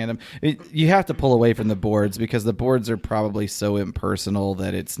in this fandom. You have to pull away from the boards because the boards are probably so impersonal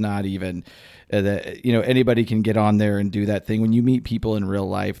that it's not even that anybody can get on there and do that thing. When you meet people in real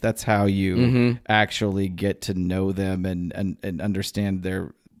life, that's how you actually get to know them and understand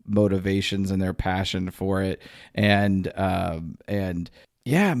their motivations and their passion for it. And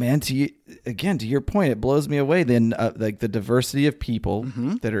yeah, man, to your point, it blows me away then, like the diversity of people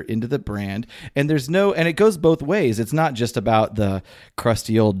that are into the brand. And it goes both ways. It's not just about the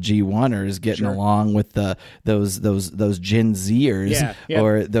crusty old G1ers getting along with those Gen Zers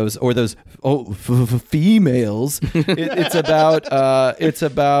or those females. It's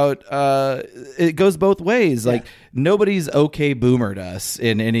about it goes both ways. Like nobody's okay boomered us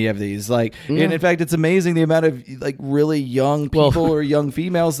in any of these. Like, and in fact, it's amazing the amount of like really young people or young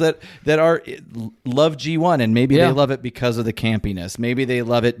females that love G1, and maybe they love it because of the campiness. Maybe they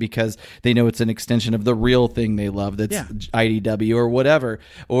love it because they know it's an extension of the real thing they love, that's IDW or whatever,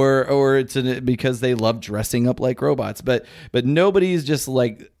 or it's because they love dressing up like robots. But nobody's just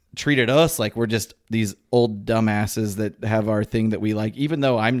like treated us like we're just these old dumbasses that have our thing that we like, even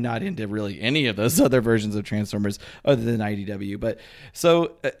though I'm not into really any of those other versions of Transformers other than IDW. But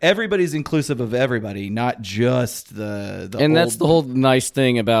so everybody's inclusive of everybody, not just the and that's the whole nice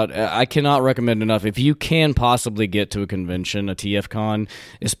thing about I cannot recommend enough, if you can possibly get to a convention, a TFCon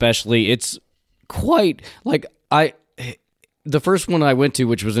especially, it's quite like the first one I went to,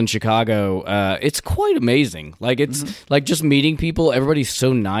 which was in Chicago, it's quite amazing. Like it's like just meeting people. Everybody's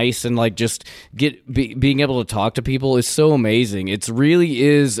so nice, and like just being able to talk to people is so amazing. It really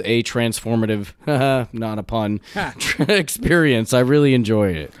is a transformative, not a pun, experience. I really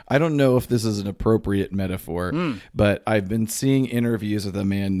enjoy it. I don't know if this is an appropriate metaphor, but I've been seeing interviews with a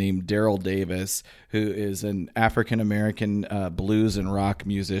man named Daryl Davis, who is an African-American blues and rock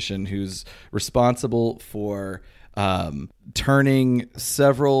musician who's responsible for turning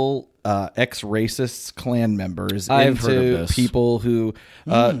several ex-racist Klan members into people who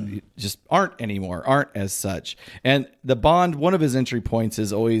just aren't as such. And the Bond, one of his entry points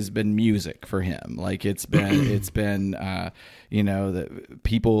has always been music for him. Like it's been the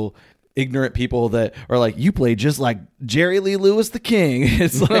ignorant people that are like, you play just like Jerry Lee Lewis the King.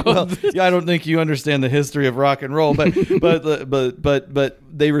 It's like, well, I don't think you understand the history of rock and roll, but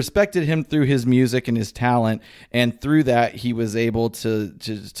they respected him through his music and his talent, and through that he was able to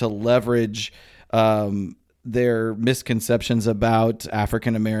leverage their misconceptions about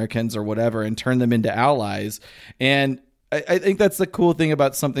African Americans or whatever and turn them into allies. And I think that's the cool thing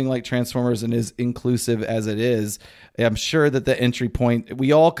about something like Transformers, and as inclusive as it is. I'm sure that the entry point,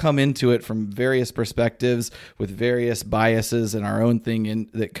 we all come into it from various perspectives with various biases and our own thing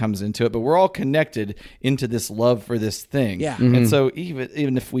that comes into it, but we're all connected into this love for this thing. Yeah. And so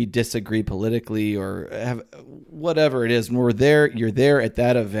even if we disagree politically or have whatever it is, when we're there, you're there at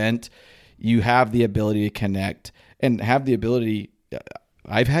that event, you have the ability to connect and have the ability.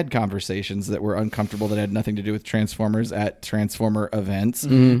 I've had conversations that were uncomfortable that had nothing to do with Transformers at Transformer events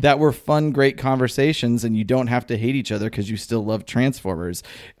that were fun, great conversations, and you don't have to hate each other because you still love Transformers.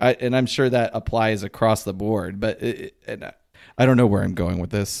 And I'm sure that applies across the board, but I don't know where I'm going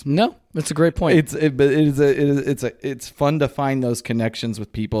with this. No, that's a great point. It's fun to find those connections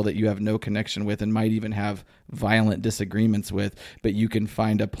with people that you have no connection with and might even have violent disagreements with, but you can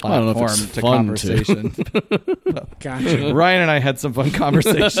find a platform to conversation. Gotcha. Ryan and I had some fun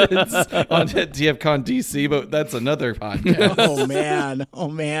conversations on TFCon DC, but that's another podcast. Oh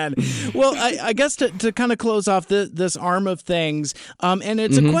man. Well, I guess to kind of close off this arm of things, and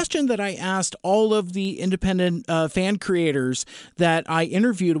it's a question that I asked all of the independent fan creators that I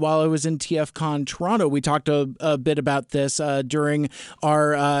interviewed while I was in TFCon Toronto. We talked a bit about this during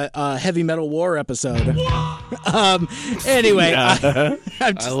our Heavy Metal War episode. Anyway, I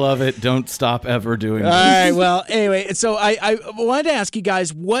love it. Don't stop ever doing this. All right. Well, anyway, so I wanted to ask you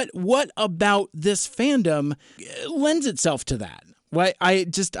guys what about this fandom lends itself to that? Why I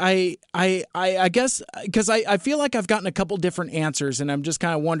guess because I feel like I've gotten a couple different answers, and I'm just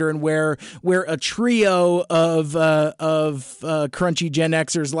kind of wondering where a trio of crunchy Gen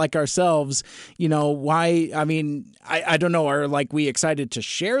Xers like ourselves, why? I mean, I don't know. Are like we excited to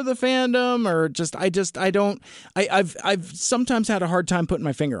share the fandom, or I've sometimes had a hard time putting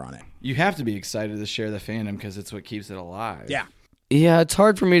my finger on it. You have to be excited to share the fandom because it's what keeps it alive. Yeah, it's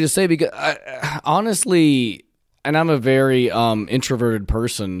hard for me to say because honestly. And I'm a very introverted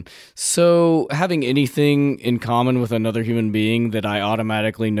person, so having anything in common with another human being that I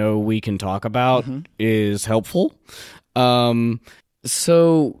automatically know we can talk about is helpful.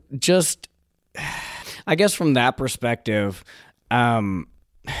 So just, I guess from that perspective, I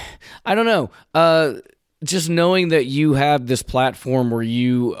don't know. Just knowing that you have this platform where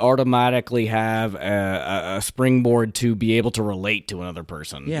you automatically have a springboard to be able to relate to another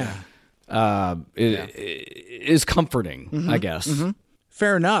person. Yeah. Is comforting, I guess.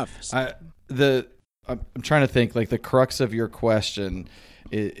 Fair enough. I'm trying to think, like the crux of your question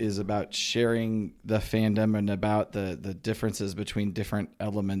is about sharing the fandom and about the differences between different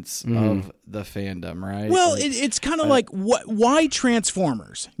elements of the fandom, right? Well, it's kind of like why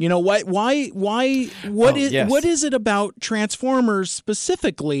Transformers? What is it about Transformers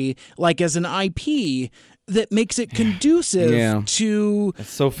specifically, like as an IP, that makes it conducive to? It's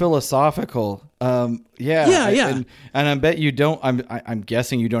so philosophical. And I bet you don't. I'm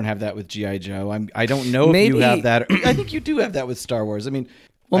guessing you don't have that with G.I. Joe. I don't know if you have that. I think you do have that with Star Wars. I mean,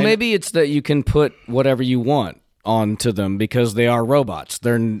 maybe it's that you can put whatever you want onto them because they are robots.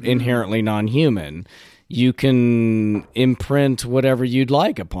 They're inherently non-human. You can imprint whatever you'd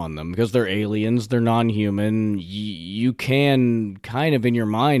like upon them because they're aliens, they're non-human. You can kind of in your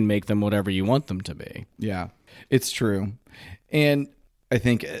mind make them whatever you want them to be. Yeah, it's true. And I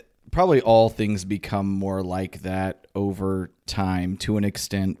think probably all things become more like that over time to an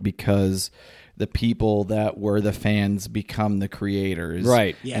extent because the people that were the fans become the creators.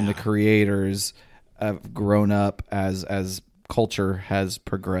 Right. Yeah. And the creators have grown up as culture has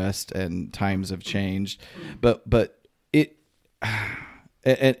progressed and times have changed, but it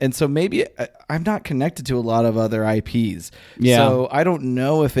and so maybe I'm not connected to a lot of other IPs. Yeah. So I don't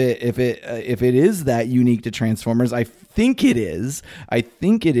know if it is that unique to Transformers. I think it is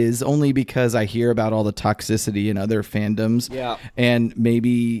only because I hear about all the toxicity in other fandoms. Yeah. And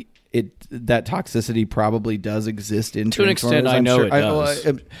maybe that toxicity probably does exist in to an extent. I know it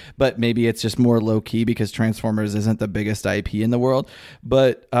does, but maybe it's just more low key because Transformers isn't the biggest IP in the world.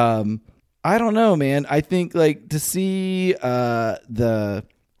 But I don't know, man. I think like to see the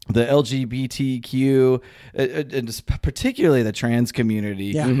LGBTQ, and particularly the trans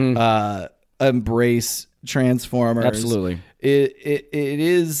community, embrace Transformers. Absolutely,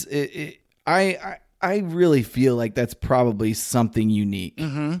 I really feel like that's probably something unique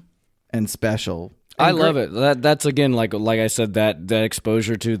and special. I love it. That's again, like I said, that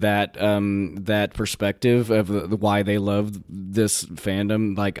exposure to that perspective of why they love this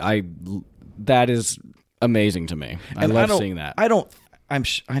fandom. That is amazing to me. I love seeing that. I don't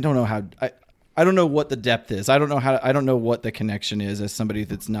know how. I don't know what the depth is. I don't know what the connection is as somebody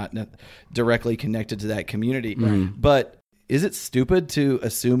that's not directly connected to that community. But is it stupid to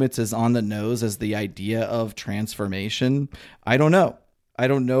assume it's as on the nose as the idea of transformation? I don't know. I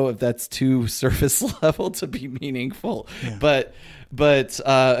don't know if that's too surface level to be meaningful, but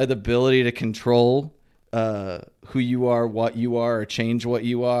the ability to control who you are, what you are, or change what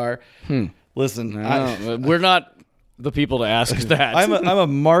you are. Listen, we're not the people to ask that. I'm a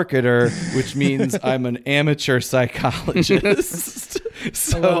marketer, which means I'm an amateur psychologist.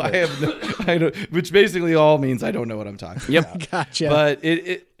 So I don't, which basically all means I don't know what I'm talking about. Gotcha. But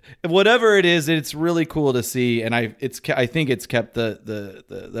it whatever it is, it's really cool to see, and I think it's kept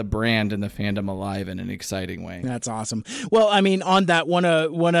the brand and the fandom alive in an exciting way. That's awesome. Well, I mean, on that one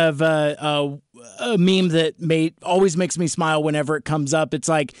of a meme that always makes me smile whenever it comes up. It's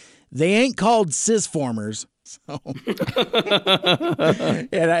like, they ain't called Cisformers. So, and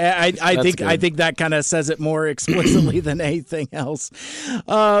I think that kind of says it more explicitly than anything else.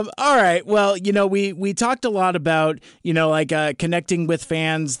 All right. Well, we talked a lot about, connecting with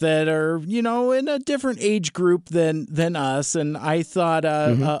fans that are, in a different age group than us. And I thought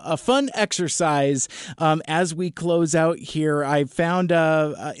a fun exercise as we close out here, I found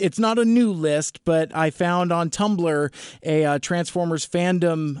it's not a new list, but I found on Tumblr a Transformers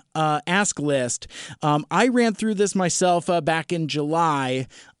fandom ask list. I ran through this myself back in July.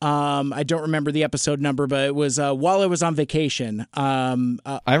 I don't remember the episode number, but it was while I was on vacation. I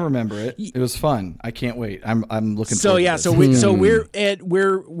remember it. It was fun. I can't wait. I'm looking. So forward yeah, to this. so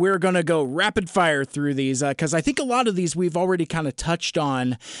we're gonna go rapid fire through these because I think a lot of these we've already kind of touched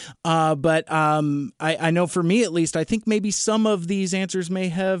on. But I know for me at least, I think maybe some of these answers may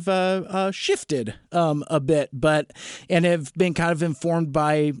have shifted a bit, and have been kind of informed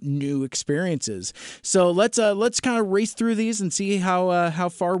by new experiences. So let's kind of race through these and see how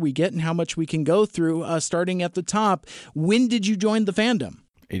far we get and how much we can go through. Starting at the top, when did you join the fandom?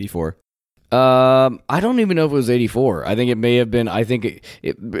 84. I don't even know if it was 84. I think it may have been. I think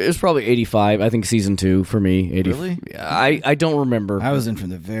it was probably 85. I think season 2 for me. 80. Really? I don't remember. I was in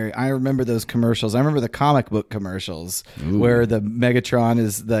from I remember those commercials. I remember the comic book commercials where the Megatron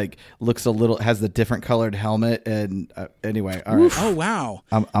is has the different colored helmet. And anyway, all right. Oh wow.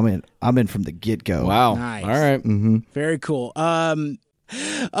 I'm in from the get go. Wow. Nice. All right. Mm-hmm. Very cool.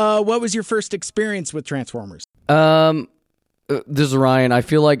 What was your first experience with Transformers? This is Ryan. I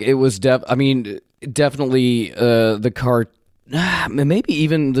feel like it was definitely the car. Maybe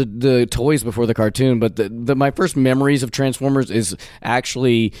even the toys before the cartoon, but my first memories of Transformers is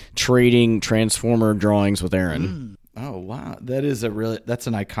actually trading Transformer drawings with Aaron. Oh wow, that's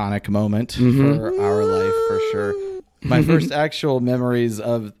an iconic moment for our life for sure. My first actual memories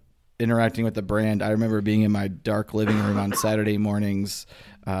of interacting with the brand, I remember being in my dark living room on Saturday mornings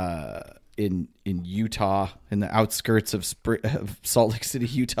in Utah, in the outskirts of Salt Lake City,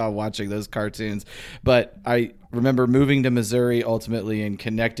 Utah, watching those cartoons. But I remember moving to Missouri ultimately and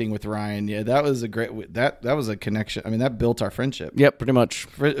connecting with Ryan. Yeah, that was a great that was a connection. I mean, that built our friendship. Yep, pretty much.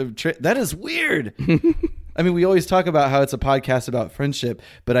 That is weird. I mean, we always talk about how it's a podcast about friendship,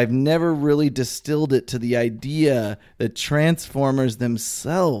 but I've never really distilled it to the idea that Transformers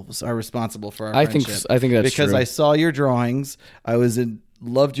themselves are responsible for our friendship. I think that's because true. I saw your drawings.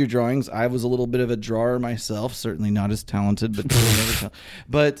 Loved your drawings. I was a little bit of a drawer myself, certainly not as talented,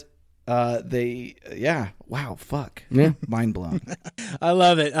 but wow, fuck. Yeah. Mind blown. I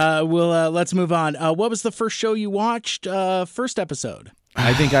love it. Let's move on. What was the first show you watched? First episode?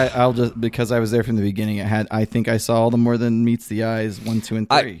 I think I'll just, because I was there from the beginning, I think I saw all the More Than Meets the Eyes 1, 2, and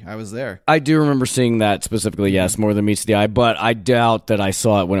 3. I was there. I do remember seeing that specifically, yes, More Than Meets the Eye, but I doubt that I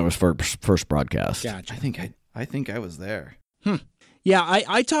saw it when it was first broadcast. Gotcha. I think I was there. Yeah,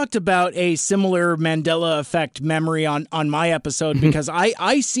 I talked about a similar Mandela effect memory on my episode because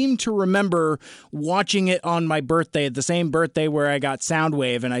I seem to remember watching it on my birthday, the same birthday where I got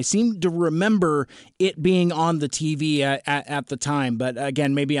Soundwave, and I seem to remember it being on the TV at the time. But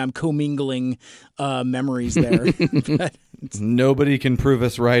again, maybe I'm commingling memories there. But nobody can prove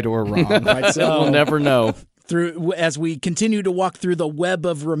us right or wrong. right, so We'll never know. As we continue to walk through the web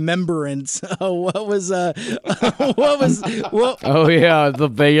of remembrance, what was Oh yeah, the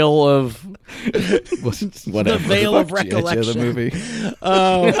veil of the veil of recollection. The movie.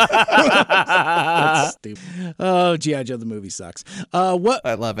 Oh, that's stupid. Oh, G.I. Joe the movie sucks. I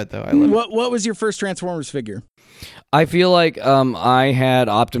love it though. I love it. What was your first Transformers figure? I feel like I had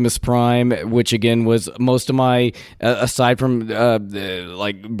Optimus Prime, which again was most of my, aside from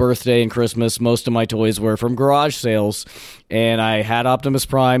like birthday and Christmas, most of my toys were from garage sales. And I had Optimus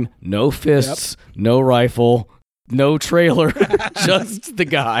Prime, no fists, no rifle, no trailer, just the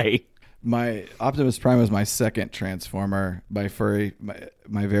guy. My Optimus Prime was my second Transformer. My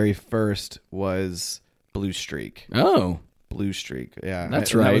very first was Blue Streak. Oh. Blue Streak. Yeah,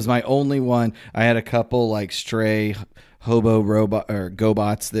 That's That right. was my only one. I had a couple like stray hobo robot or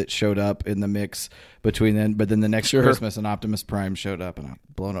GoBots that showed up in the mix between then. But then the next Christmas, an Optimus Prime showed up, and I'm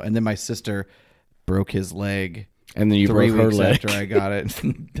blown away. And then my sister broke his leg. And then you 3 broke her weeks leg. after I got it.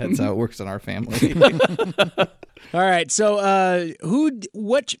 That's how it works in our family. All right, so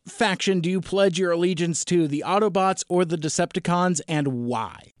which faction do you pledge your allegiance to, the Autobots or the Decepticons, and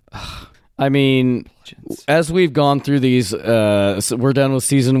why? I mean, as we've gone through these, so we're done with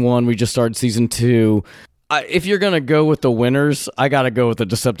season 1. We just started season 2. If you're going to go with the winners, I got to go with the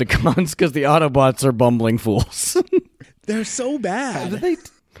Decepticons because the Autobots are bumbling fools. They're so bad.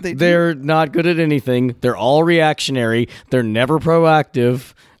 They're not good at anything. They're all reactionary. They're never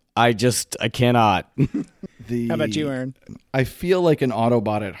proactive. I cannot. How about you, Aaron? I feel like an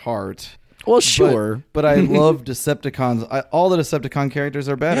Autobot at heart. Well, sure. But I love Decepticons. All the Decepticon characters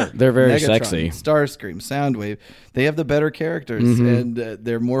are better. Yeah, they're very Megatron, sexy. Starscream, Soundwave. They have the better characters, and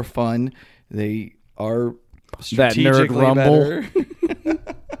they're more fun. They are That nerd strategically rumble. better.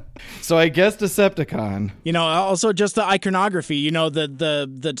 So I guess Decepticon. You know, also just the iconography, you know, the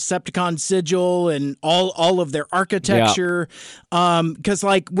Decepticon sigil and all of their architecture. Because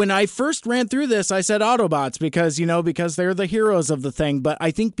like when I first ran through this, I said Autobots because they're the heroes of the thing. But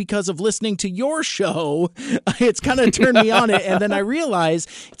I think because of listening to your show, it's kind of turned me on it. And then I realized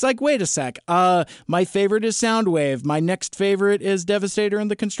it's like, wait a sec. My favorite is Soundwave. My next favorite is Devastator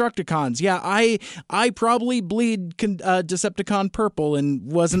and the Constructicons. Yeah, I probably bleed Decepticon purple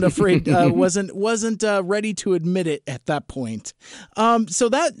and wasn't afraid. Wasn't ready to admit it at that point. So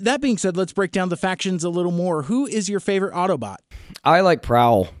that being said, let's break down the factions a little more. Who is your favorite Autobot? I like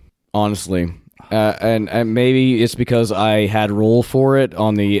Prowl, honestly. And maybe it's because I had roll for it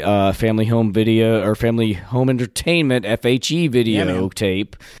on the Family Home Video or Family Home Entertainment FHE video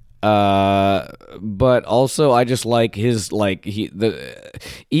tape. But also I just like his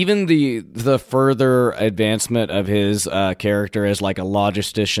even the further advancement of his character as like a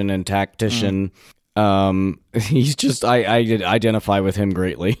logistician and tactician. He's just I identify with him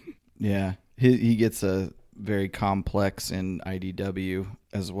greatly. Yeah, he gets a very complex in IDW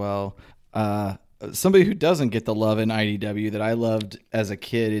as well. Somebody who doesn't get the love in IDW that I loved as a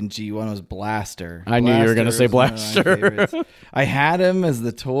kid in G1 was Blaster. I knew you were going to say Blaster. I had him as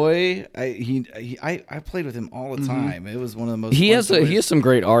the toy. I played with him all the time. It was one of the most. He has some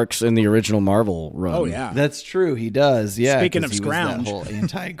great arcs in the original Marvel run. Oh yeah, that's true. He does. Yeah. Speaking of he Scrounge, was that whole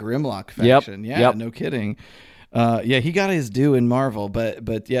anti-Grimlock faction. Yep. No kidding. He got his due in Marvel,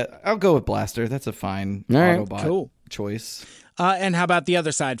 but yeah, I'll go with Blaster. That's a fine Autobot choice. And how about the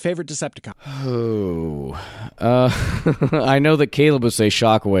other side? Favorite Decepticon? Oh, I know that Caleb would say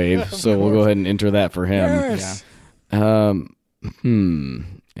Shockwave, so we'll go ahead and enter that for him. Yes. Yeah.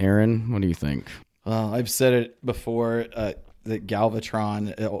 Aaron, what do you think? Well, I've said it before. That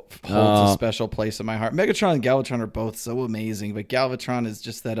Galvatron holds a special place in my heart. Megatron and Galvatron are both so amazing, but Galvatron is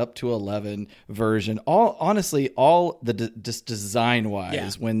just that up to 11 version. All just design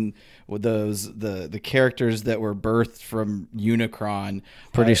wise, when with the characters that were birthed from Unicron,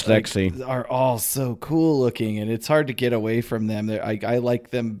 pretty sexy, are all so cool looking, and it's hard to get away from them. I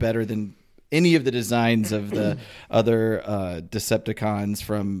like them better than any of the designs of the other Decepticons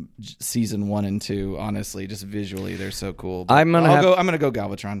from season 1 and 2. Honestly, just visually, they're so cool. But I'm gonna go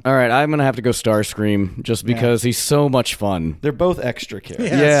Galvatron. All right, I'm gonna have to go Starscream just because he's so much fun. They're both extra characters.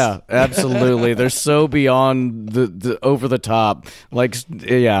 Yes. Yeah, absolutely. They're so beyond the over the top. Like,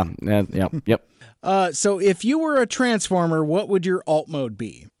 yep. So if you were a Transformer, what would your alt mode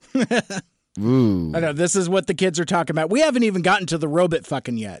be? Ooh. I know this is what the kids are talking about. We haven't even gotten to the robot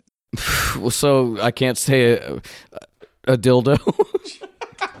fucking yet. Well, so I can't say a dildo.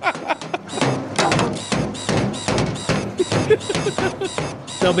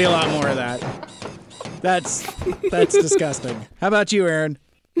 There'll be a lot more of that. That's disgusting. How about you, Aaron?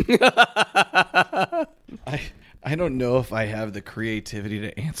 I don't know if I have the creativity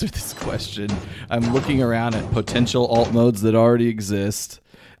to answer this question. I'm looking around at potential alt modes that already exist,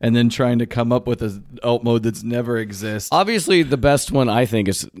 and then trying to come up with an alt mode that's never exists. Obviously, the best one I think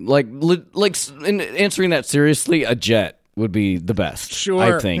is like in answering that seriously, a jet would be the best.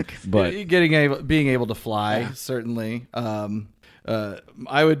 Sure, I think, but being able to fly certainly.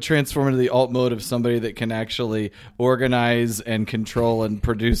 I would transform into the alt mode of somebody that can actually organize and control and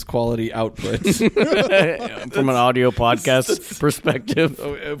produce quality output from an audio podcast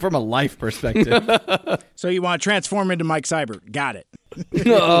perspective, from a life perspective. So you want to transform into Mike Seibert? Got it.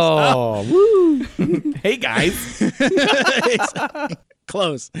 Oh, woo! Hey guys.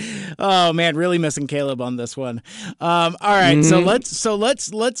 Close. Oh man, really missing Caleb on this one. All right, so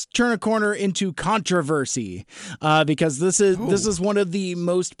let's turn a corner into controversy, because this is one of the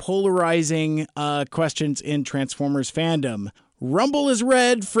most polarizing questions in Transformers fandom. Rumble is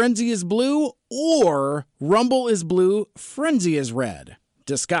red, Frenzy is blue, or Rumble is blue, Frenzy is red.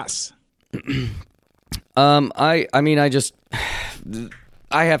 Discuss.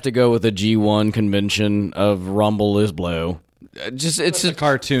 I have to go with the G1 convention of Rumble is blue. It's a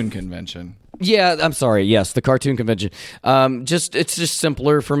cartoon convention. Yeah, I'm sorry. Yes, the cartoon convention. It's just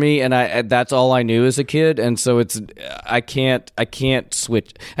simpler for me, and that's all I knew as a kid, and so I can't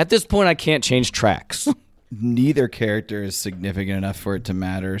switch. At this point, I can't change tracks. Neither character is significant enough for it to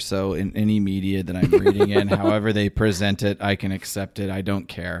matter. So in any media that I'm reading in, however they present it, I can accept it. I don't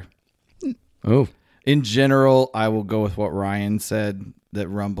care. Oh. In general, I will go with what Ryan said, that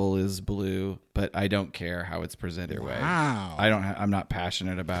Rumble is blue, but I don't care how it's presented. Wow. I'm not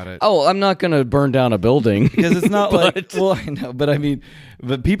passionate about it. Oh, I'm not going to burn down a building. Because it's not well, I know, but I mean,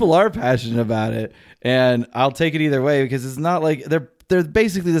 but people are passionate about it, and I'll take it either way, because it's not like they're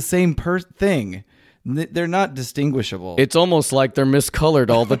basically the same thing. They're not distinguishable. It's almost like they're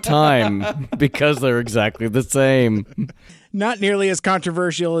miscolored all the time because they're exactly the same. Not nearly as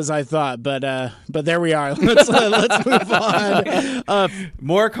controversial as I thought, but there we are. Let's move on.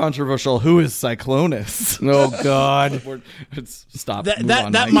 More controversial. Who is Cyclonus? Oh God! Stop.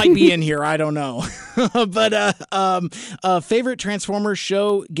 That might be in here. I don't know. But favorite Transformers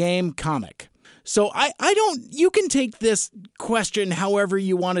show, game, comic. So you can take this question however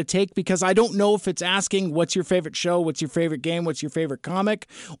you want to take, because I don't know if it's asking what's your favorite show, what's your favorite game, what's your favorite comic,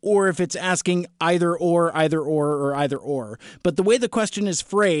 or if it's asking either or. But the way the question is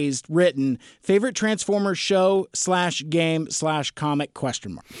phrased, written, favorite Transformers show / game / comic ?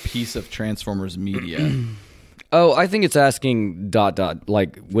 Piece of Transformers media. Oh, I think it's asking ...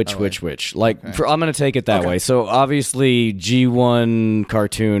 like which. Like Okay. I'm going to take it that way. So obviously G1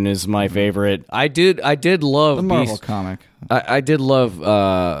 cartoon is my favorite. I did love The Marvel comic. I did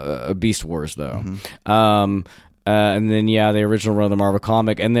love Beast Wars though. And then the original run of the Marvel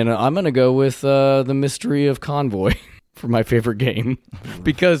comic, and then I'm going to go with the Mystery of Convoy for my favorite game,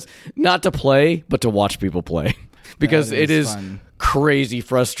 because not to play, but to watch people play, because it is fun. Crazy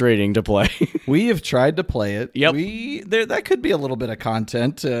frustrating to play. We have tried to play it. Yep. That could be a little bit of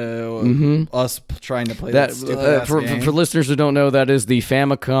content. Us trying to play that game. For listeners who don't know, that is the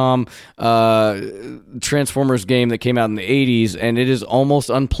Famicom Transformers game that came out in the 80s, and it is almost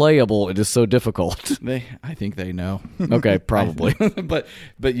unplayable. It is so difficult. I think they know. Okay, probably. but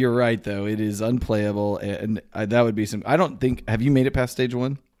you're right though. It is unplayable, and that would be some. I don't think. Have you made it past stage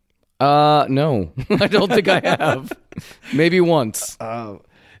 1? No, I don't think I have. Maybe once. I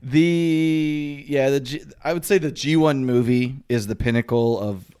would say the G1 movie is the pinnacle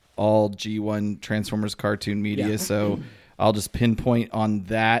of all G1 Transformers cartoon media. Yeah. So I'll just pinpoint on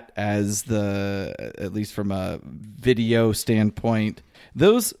that as at least from a video standpoint.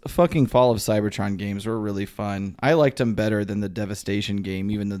 Those fucking Fall of Cybertron games were really fun. I liked them better than the Devastation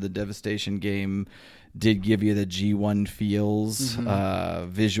game, even though the Devastation game did give you the G1 feels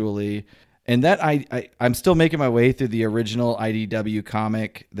visually. And that I'm still making my way through the original IDW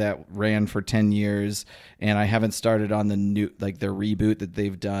comic that ran for 10 years, and I haven't started on the new, like the reboot that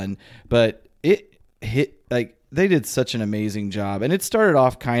they've done, but it hit, like, they did such an amazing job. And it started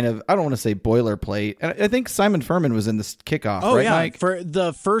off kind of, I don't want to say boilerplate. And I think Simon Furman was in this kickoff, right, Mike? For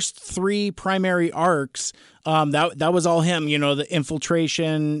the first 3 primary arcs, that was all him, the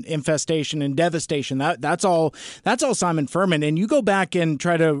infiltration, infestation, and devastation. That's all Simon Furman. And you go back and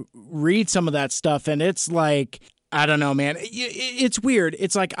try to read some of that stuff, and it's like, I don't know, man. It's weird.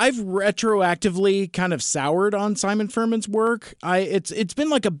 It's like I've retroactively kind of soured on Simon Furman's work. It's been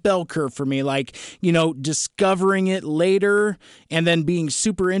like a bell curve for me, like, discovering it later and then being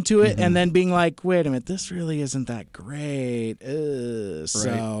super into it and then being like, wait a minute, this really isn't that great.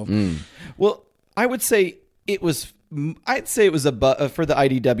 Well, I would say it was. I'd say it was above for the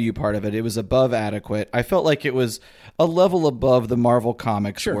IDW part of it. It was above adequate. I felt like it was a level above the Marvel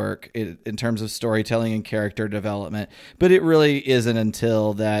Comics work in terms of storytelling and character development. But it really isn't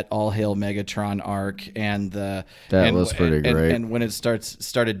until that All Hail Megatron arc and was pretty great. And when it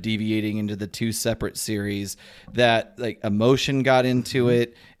started deviating into the 2 separate series, that like emotion got into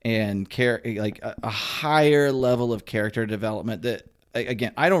it and like a higher level of character development. That,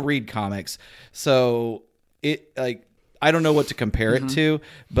 again, I don't read comics, so. It like I don't know what to compare it to,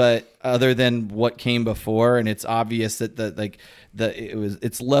 but other than what came before, and it's obvious that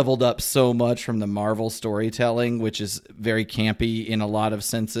it's leveled up so much from the Marvel storytelling, which is very campy in a lot of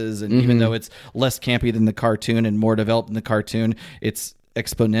senses, and even though it's less campy than the cartoon and more developed in the cartoon, it's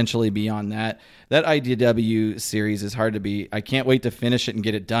exponentially beyond that. That IDW series is hard to beat. I can't wait to finish it and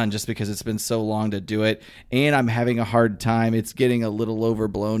get it done just because it's been so long to do it. And I'm having a hard time. It's getting a little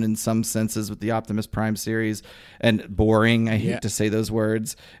overblown in some senses with the Optimus Prime series and boring. I hate to say those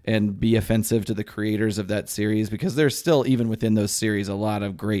words and be offensive to the creators of that series because there's still, even within those series, a lot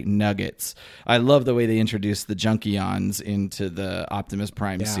of great nuggets. I love the way they introduced the Junkions into the Optimus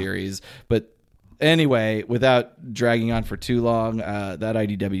Prime series, but anyway, without dragging on for too long, that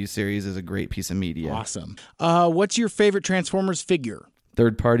IDW series is a great piece of media. Awesome. What's your favorite Transformers figure?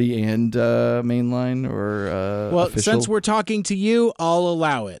 Third party and mainline or well, official? Since we're talking to you, I'll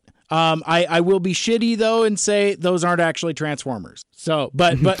allow it. I will be shitty though and say those aren't actually Transformers. So,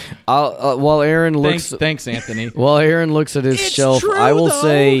 but while Aaron looks, thanks Anthony. While Aaron looks at his shelf, true, I will though.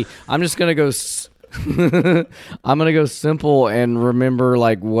 say I'm just gonna go. I'm gonna go simple and remember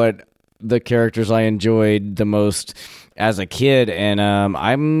like what the characters I enjoyed the most as a kid, and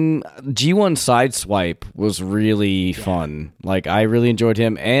I'm G1 Sideswipe was really fun. Like I really enjoyed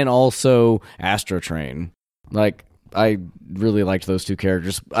him, and also Astro Train. Like I really liked those two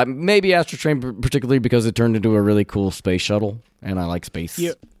characters. Maybe Astro Train particularly because it turned into a really cool space shuttle, and I like space.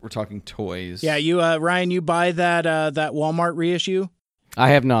 We're talking toys. Yeah, you Ryan, you buy that Walmart reissue?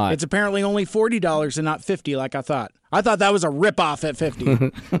 I have not. It's apparently only $40 and not $50 like I thought. I thought that was a ripoff at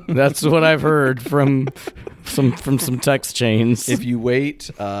 $50. That's what I've heard from some text chains. If you wait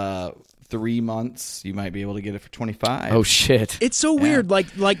 3 months, you might be able to get it for $25. Oh shit! It's so weird.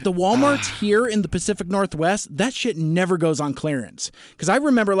 Like the Walmarts here in the Pacific Northwest, that shit never goes on clearance. Because I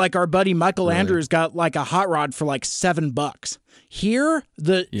remember like our buddy Michael Andrews got like a hot rod for like $7. Here,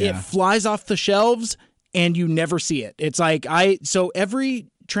 it flies off the shelves and you never see it. It's like so every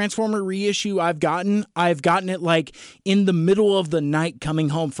Transformer reissue I've gotten it like in the middle of the night coming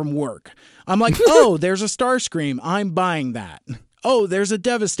home from work. I'm like, oh, there's a Starscream. I'm buying that. Oh, there's a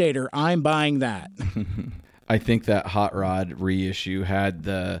Devastator. I'm buying that. I think that Hot Rod reissue had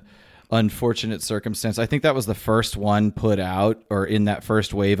the unfortunate circumstance. I think that was the first one put out, or in that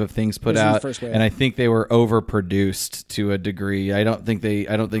first wave of things put out, and I think they were overproduced to a degree. I don't think they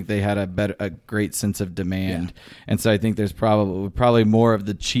had a great sense of demand, and so I think there's probably more of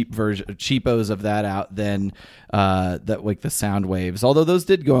the cheapos of that out than that, like the sound waves. Although those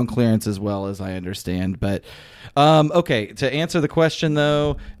did go on clearance as well, as I understand. But okay, to answer the question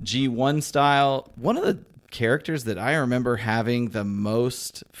though, G1 style, one of the characters that I remember having the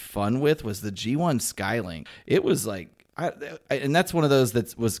most fun with was the G1 Skylink. It was like, and that's one of those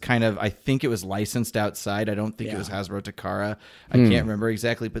that was kind of, I think it was licensed outside. I don't think it was Hasbro Takara. I can't remember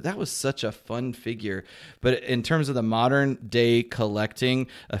exactly, but that was such a fun figure. But in terms of the modern day collecting,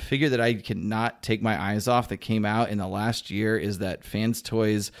 a figure that I cannot take my eyes off that came out in the last year is that Fans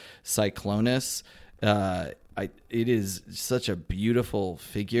Toys Cyclonus. It is such a beautiful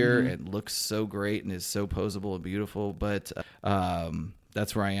figure and looks so great and is so posable and beautiful. But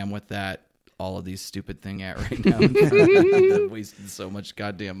that's where I am with that. All of these stupid thing at right now. I'm wasting so much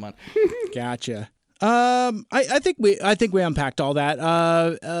goddamn money. Gotcha. I think we unpacked all that.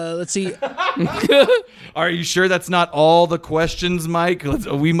 Let's see. Are you sure that's not all the questions, Mike?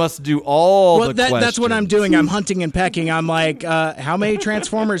 We must do all the questions. That's what I'm doing. I'm hunting and pecking. I'm like, how many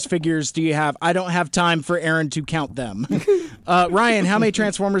Transformers figures do you have? I don't have time for Aaron to count them. Ryan, how many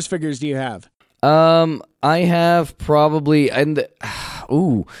Transformers figures do you have? I have probably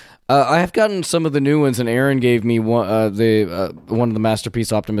I have gotten some of the new ones, and Aaron gave me one of the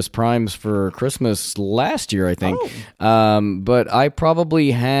Masterpiece Optimus Primes for Christmas last year, I think. But I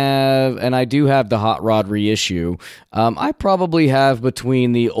probably have, and I do have the Hot Rod reissue. I probably have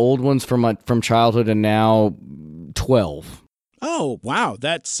between the old ones from childhood and now 12. Oh, wow.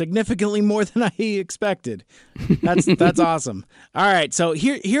 That's significantly more than I expected. That's awesome. All right. So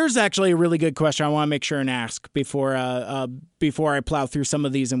here's actually a really good question I want to make sure and ask before I plow through some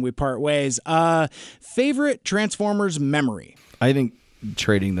of these and we part ways. Favorite Transformers memory? I think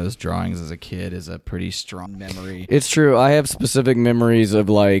trading those drawings as a kid is a pretty strong memory. It's true. I have specific memories of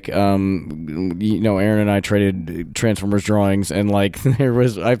like, Aaron and I traded Transformers drawings, and like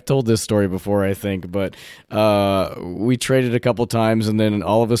I've told this story before, I think, but we traded a couple times, and then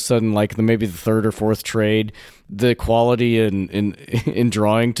all of a sudden, like maybe the third or fourth trade, the quality in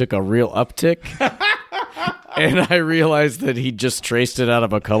drawing took a real uptick. And I realized that he just traced it out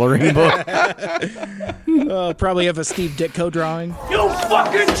of a coloring book. Probably have a Steve Ditko drawing. You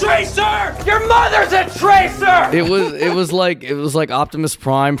fucking tracer! Your mother's a tracer! It was like Optimus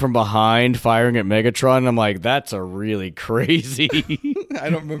Prime from behind firing at Megatron. And I'm like, that's a really crazy. I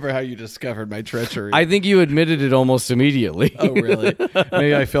don't remember how you discovered my treachery. I think you admitted it almost immediately. Oh, really?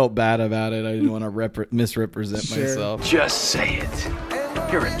 Maybe I felt bad about it. I didn't want to misrepresent myself. Just say it.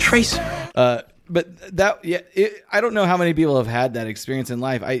 You're a tracer. But that, I don't know how many people have had that experience in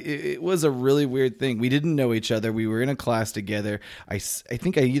life. It was a really weird thing. We didn't know each other. We were in a class together. I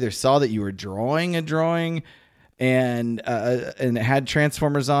think I either saw that you were drawing a drawing, and it had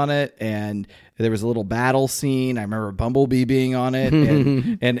Transformers on it, and there was a little battle scene. I remember Bumblebee being on it,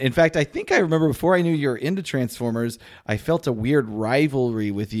 and in fact, I think I remember before I knew you were into Transformers, I felt a weird rivalry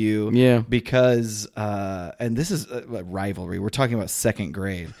with you. Yeah, because and this is a rivalry. We're talking about second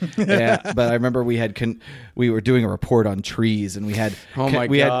grade, but I remember we were doing a report on trees, and we had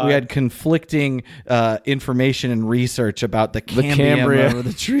we had conflicting information and research about the cambium of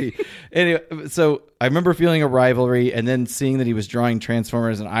the tree. Anyway, so I remember feeling a rivalry, and then seeing that he was drawing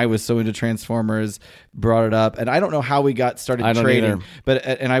Transformers, and I was so into Transformers, brought it up, and I don't know how we got started trading, but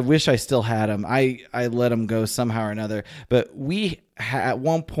and I wish I still had him. I let him go somehow or another, but we at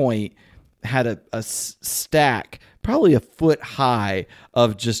one point had a stack, probably a foot high,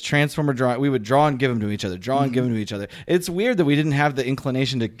 of just Transformer drawing. We would draw and give them to each other, draw and give them to each other. It's weird that we didn't have the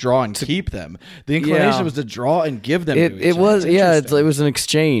inclination to draw and keep them. The inclination was to draw and give them to each other. It was an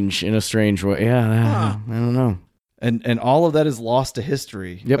exchange in a strange way. Yeah, I don't know. And all of that is lost to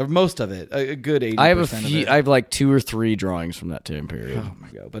history. Yep. Most of it, a good 80%. I have like 2 or 3 drawings from that time period. Oh my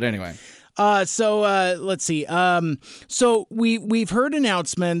god! But anyway. So let's see. So we've heard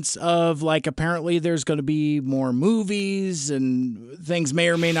announcements of, like, apparently there's going to be more movies and things may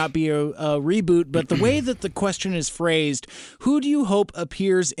or may not be a reboot. But the way that the question is phrased, who do you hope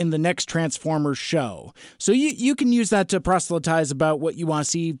appears in the next Transformers show? So you can use that to proselytize about what you want to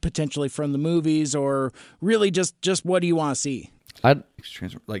see potentially from the movies, or really just what do you want to see?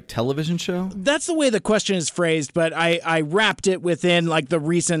 Like television show? That's the way the question is phrased, but I wrapped it within, like, the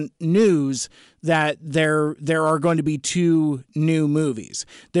recent news that there are going to be 2 new movies.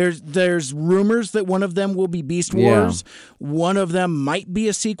 There's rumors that one of them will be Beast Wars. Yeah. One of them might be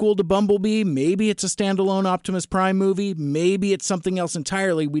a sequel to Bumblebee. Maybe it's a standalone Optimus Prime movie. Maybe it's something else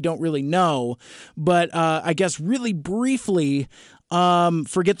entirely. We don't really know. But I guess really briefly,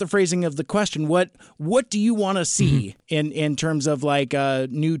 forget the phrasing of the question. What do you want to see in terms of, like,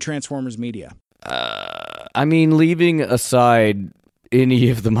 new Transformers media? I mean, leaving aside any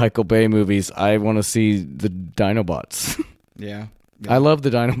of the Michael Bay movies, I want to see the Dinobots. Yeah. I love the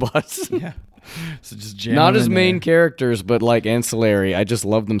Dinobots. Yeah. So just not as main characters, but like ancillary. I just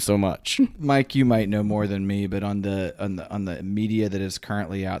love them so much. Mike, you might know more than me, but on the media that is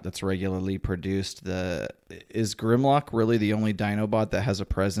currently out, that's regularly produced, is Grimlock really the only Dinobot that has a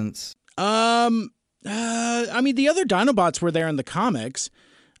presence? I mean, the other Dinobots were there in the comics.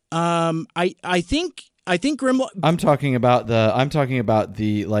 I think Grimlock. I'm talking about the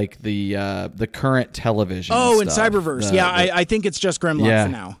current television. Oh, in Cyberverse. I think it's just Grimlock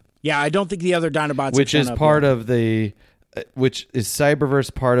for now. Yeah, I don't think the other Dinobots. Which is part of the. Which is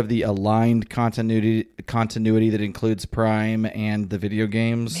Cyberverse part of the aligned continuity that includes Prime and the video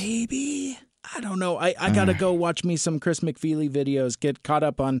games? Maybe. I don't know. I gotta go watch me some Chris McFeely videos. Get caught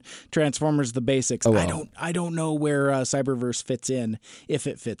up on Transformers: The Basics. Oh, well. I don't know where Cyberverse fits in, if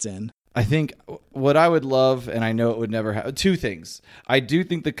it fits in. I think what I would love, and I know it would never happen, 2 things. I do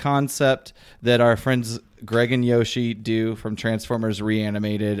think the concept that our friends Greg and Yoshi do from Transformers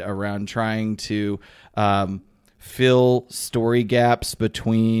Reanimated around trying to fill story gaps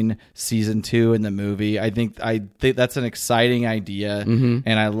between season 2 and the movie. I think that's an exciting idea,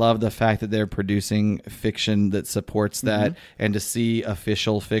 and I love the fact that they're producing fiction that supports that, and to see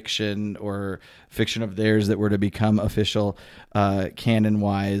official fiction or fiction of theirs that were to become official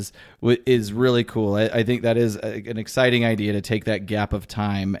canon-wise is really cool. I think that is an exciting idea to take that gap of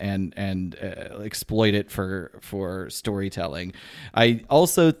time and exploit it for storytelling. I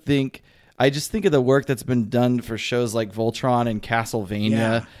also think I just think of the work that's been done for shows like Voltron and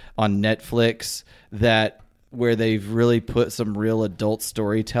Castlevania on Netflix, where they've really put some real adult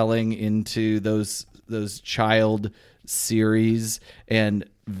storytelling into those child series, and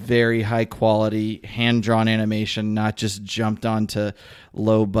very high quality hand-drawn animation, not just jumped onto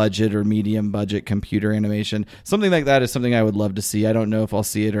low budget or medium budget computer animation. Something like that is something I would love to see. I don't know if I'll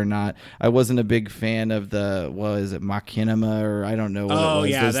see it or not. I wasn't a big fan of Machinima, or I don't know what it was.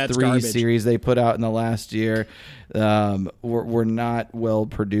 Yeah, those 3 garbage. series they put out in the last year were not well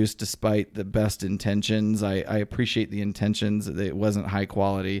produced despite the best intentions. I appreciate the intentions. It wasn't high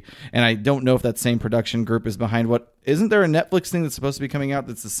quality, and I don't know if that same production group is behind what. Isn't there a Netflix thing that's supposed to be coming out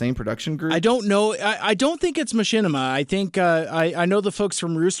that's the same production group? I don't know. I don't think it's Machinima. I think I know the folks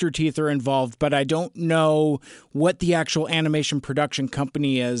from Rooster Teeth are involved, but I don't know what the actual animation production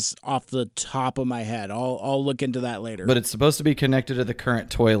company is off the top of my head. I'll look into that later. But it's supposed to be connected to the current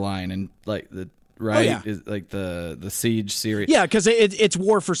toy line, and like the right? Oh, yeah. Is like the Siege series. Yeah, because it's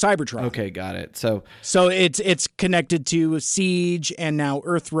War for Cybertron. Okay, got it. So it's connected to Siege and now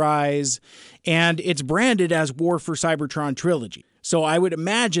Earthrise, and it's branded as War for Cybertron Trilogy. So I would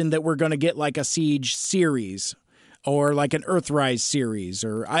imagine that we're going to get like a Siege series or like an Earthrise series,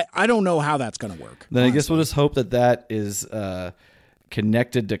 or I don't know how that's going to work. Then honestly, I guess we'll just hope that is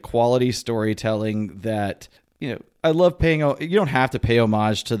connected to quality storytelling that, I love paying. You don't have to pay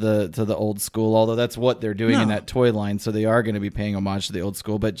homage to the old school, although that's what they're doing in that toy line. So they are going to be paying homage to the old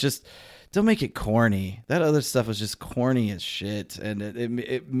school, but just don't make it corny. That other stuff was just corny as shit, and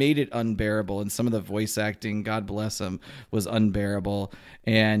it made it unbearable. And some of the voice acting, God bless them, was unbearable.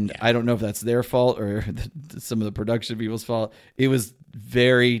 And I don't know if that's their fault or some of the production people's fault. It was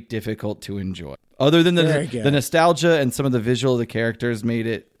very difficult to enjoy. Other than the nostalgia and some of the visual of the characters made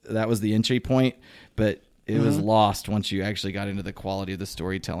it. That was the entry point, but it was lost once you actually got into the quality of the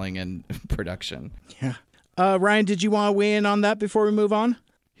storytelling and production. Yeah. Ryan, did you want to weigh in on that before we move on?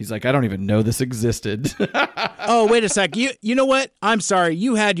 He's like, I don't even know this existed. Oh, wait a sec. You know what? I'm sorry.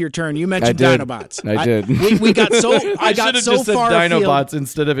 You had your turn. You mentioned Dinobots. I did. We got so I got so just said far Dinobots afield.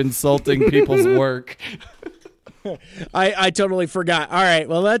 instead of insulting people's work. I totally forgot. All right.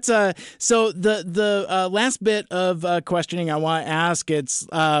 Well, let's. So the last bit of questioning I want to ask. It's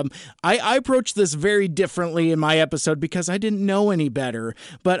I approached this very differently in my episode because I didn't know any better.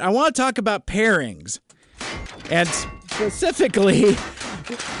 But I want to talk about pairings, and specifically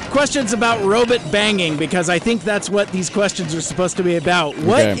questions about robot banging, because I think that's what these questions are supposed to be about.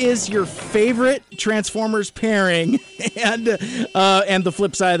 What is your favorite Transformers pairing, and the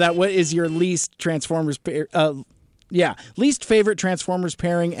flip side of that, what is your least Transformers least favorite Transformers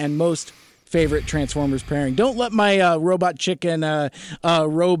pairing and most favorite Transformers pairing? Don't let my robot chicken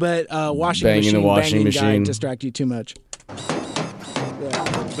robot washing machine guy distract you too much.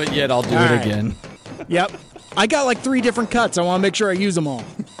 But yet I'll do it again. Yep. I got like 3 different cuts. I want to make sure I use them all.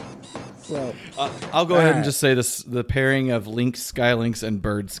 So I'll go ahead and just say this: the pairing of Link Skylynx and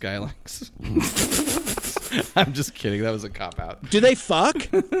Bird Skylynx. I'm just kidding. That was a cop-out. Do they fuck?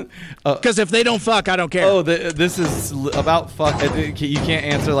 Because if they don't fuck, I don't care. Oh, this is about fuck. You can't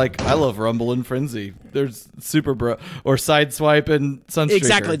answer like, I love Rumble and Frenzy. There's Super Bro or Sideswipe and Sunstreaker.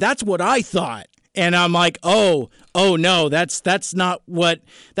 Exactly. That's what I thought. And I'm like, oh no, that's not what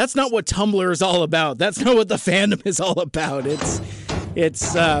Tumblr is all about. That's not what the fandom is all about.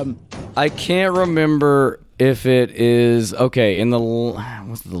 It's I can't remember if it is okay. In the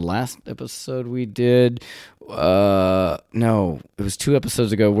last episode we did? No, it was 2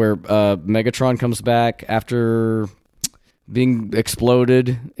 episodes ago where Megatron comes back after being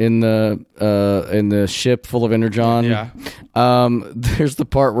exploded in the ship full of Energon. Yeah. There's the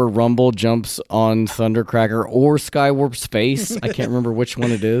part where Rumble jumps on Thundercracker or Skywarp's face. I can't remember which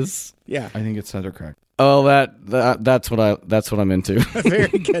one it is. Yeah, I think it's Thundercracker. Oh, that's what I'm into. Very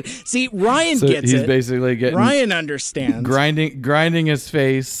good. See, Ryan gets he's it. Basically getting Ryan understands. Grinding his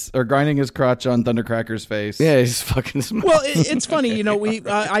face or grinding his crotch on Thundercracker's face. Yeah, he's fucking smart. Well, it's funny, we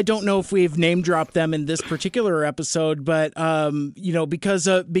I don't know if we've name dropped them in this particular episode, but because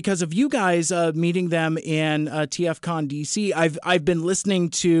of you guys meeting them in TFCon DC, I've been listening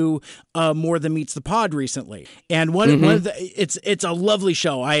to More Than Meets the Pod recently, and one of the, it's a lovely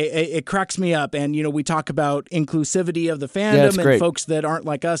show. It cracks me up, and we talk about inclusivity of the fandom and folks that aren't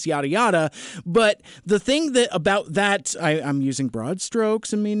like us, yada yada. But the thing about that, I'm using broad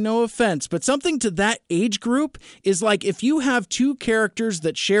strokes, I mean no offense, but something to that age group is like if you have 2 characters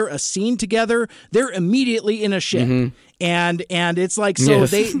that share a scene together, they're immediately in a ship. And it's like, so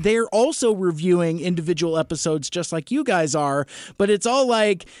they're also reviewing individual episodes just like you guys are, but it's all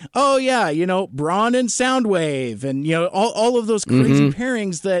like, oh yeah, Brawn and Soundwave and all of those crazy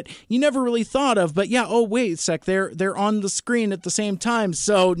pairings that you never really thought of, but yeah, oh wait a sec, they're on the screen at the same time.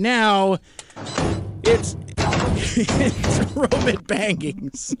 So now it's robot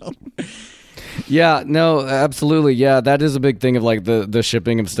banging. So Yeah, no, absolutely. Yeah, that is a big thing of like the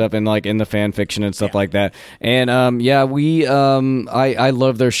shipping of stuff and like in the fan fiction and stuff like that. And we I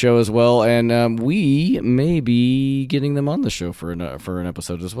love their show as well, and we may be getting them on the show for an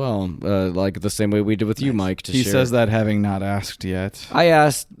episode as well, like the same way we did with you, Mike. He says that having not asked yet. I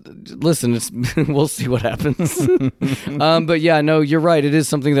asked. Listen, we'll see what happens. But yeah, no, you're right. It is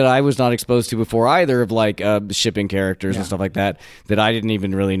something that I was not exposed to before either, of like shipping characters and stuff like that I didn't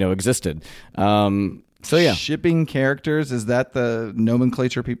even really know existed. So yeah, shipping characters, is that the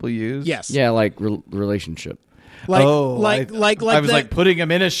nomenclature people use? Yes. Yeah, like relationship. Like, I was the- like putting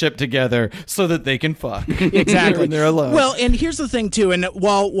them in a ship together so that they can fuck. Exactly. They're alone. Well, and here's the thing too. And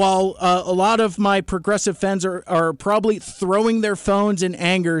while a lot of my progressive fans are probably throwing their phones in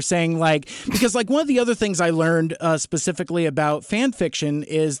anger, saying like, because like one of the other things I learned specifically about fan fiction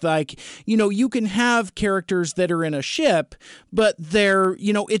is like, you know, you can have characters that are in a ship, but they're,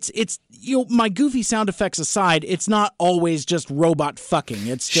 you know, it's you know, my goofy sound effects aside, it's not always just robot fucking.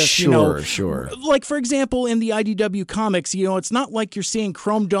 It's just Sure. Like for example, in the IDW comics, you know, it's not like you're seeing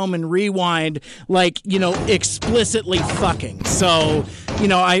Chrome Dome and Rewind like, you know, explicitly fucking. So, you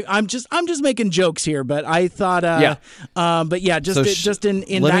know, I'm just making jokes here, but I thought, but yeah, just in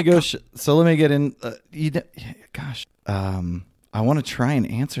let that. me go. So let me get in. I want to try and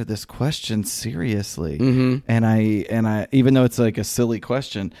answer this question seriously, and I even though it's like a silly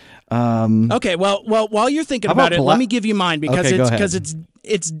question. Okay, well, while you're thinking about it, let me give you mine because Okay, go ahead.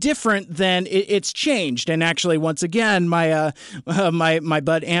 it's different than it's changed. And actually, once again, my my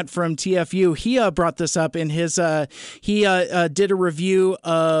bud Ant from TFU, he brought this up in his he did a review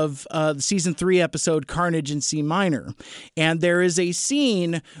of the season 3 episode Carnage in C Minor, and there is a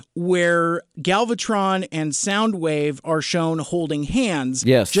scene where Galvatron and Soundwave are shown holding hands,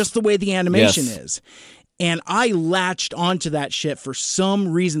 Yes. just the way the animation Yes. is. And I latched onto that shit for some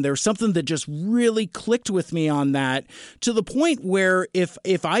reason. There was something that just really clicked with me on that, to the point where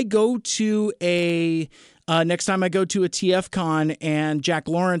if I go to a next time I go to a TF Con and Jack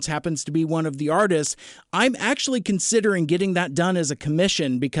Lawrence happens to be one of the artists, I'm actually considering getting that done as a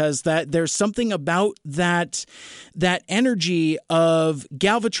commission, because that there's something about that energy of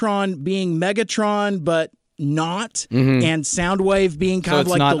Galvatron being Megatron, but not, and Soundwave being kind So of it's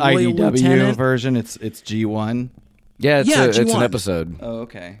like not the loyal IDW lieutenant. version. It's G1. Yeah, it's an G1. episode. Oh,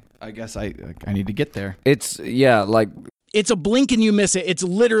 okay. I guess I need to get there. It's like It's a blink and you miss it. It's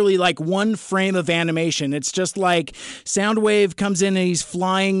literally like one frame of animation. It's just like Soundwave comes in and he's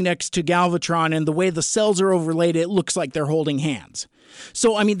flying next to Galvatron, and the way the cells are overlaid, it looks like they're holding hands.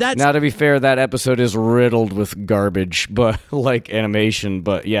 So, I mean, that's... Now, to be fair, that episode is riddled with garbage, but like animation.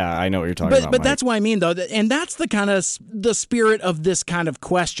 But yeah, I know what you're talking about. But Mike. that's what I mean, though, and that's the kind of the spirit of this kind of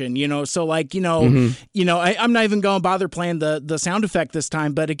question, you know. So, like, you know, I'm not even going to bother playing the sound effect this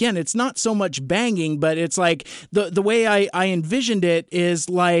time. But again, it's not so much banging, but it's like the way I envisioned it is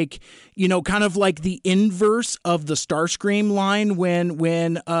like, you know, kind of like the inverse of the Starscream line when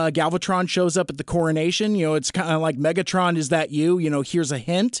Galvatron shows up at the coronation. You know, it's kind of like, Megatron, is that you? You know, here's a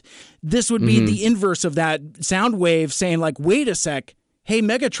hint. This would be the inverse of that. Soundwave saying like, wait a sec, hey,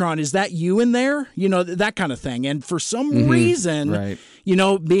 Megatron, is that you in there? You know, that kind of thing. And for some reason, Right. you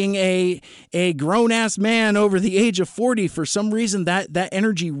know, being a grown-ass man over the age of 40, for some reason that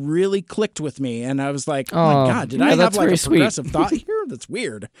energy really clicked with me. And I was like, oh my God, did I have that's like very a sweet. progressive thought here? That's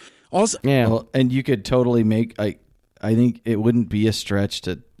weird. Also, yeah. Well, and you could totally make. I think it wouldn't be a stretch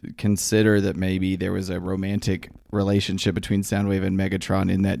to consider that maybe there was a romantic relationship between Soundwave and Megatron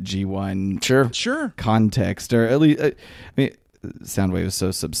in that G1 sure. context, or at least. I mean, Soundwave is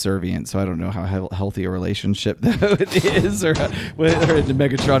so subservient, so I don't know how healthy a relationship that it is, or whether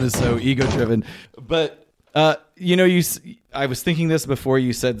Megatron is so ego-driven. But you know, I was thinking this before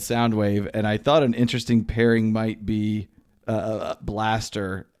you said Soundwave, and I thought an interesting pairing might be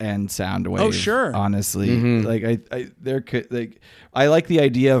Blaster and Soundwave. Oh, sure. Honestly, like I like the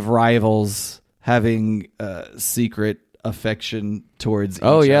idea of rivals having secret affection towards each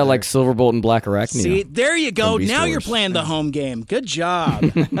Oh yeah, other. like Silverbolt and Black Arachnia. See, there you go. From Beast Now Wars. you're playing the home game. Good job.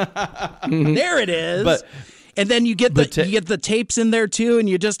 There it is. But- and then you get you get the tapes in there too, and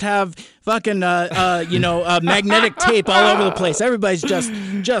you just have fucking magnetic tape all over the place. Everybody's just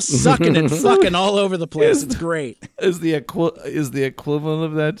sucking and fucking all over the place. It's great. Is the equivalent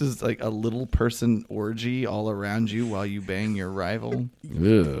of that just like a little person orgy all around you while you bang your rival?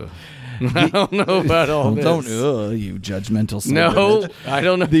 Ugh. I don't know about all this. Don't you judgmental son of a No, bitch. I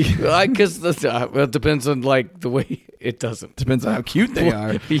don't know. Because it depends on like the way it doesn't. Depends on how cute they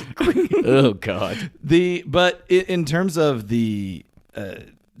are. Oh God. But in terms of the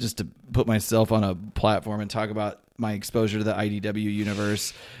just to put myself on a platform and talk about my exposure to the IDW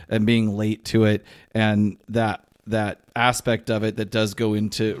universe and being late to it, and that aspect of it that does go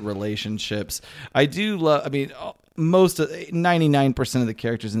into relationships, I do love. I mean, most of 99% of the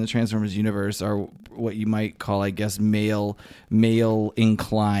characters in the Transformers universe are what you might call, I guess, male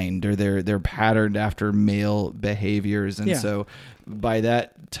inclined, or they're patterned after male behaviors, and so by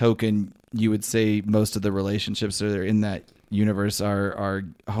that token, you would say most of the relationships that are in that universe are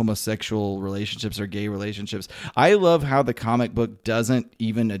homosexual relationships or gay relationships. I love how the comic book doesn't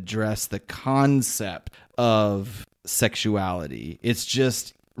even address the concept of sexuality. It's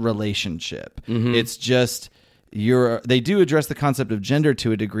just relationship. It's just they do address the concept of gender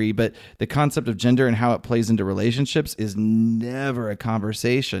to a degree, but the concept of gender and how it plays into relationships is never a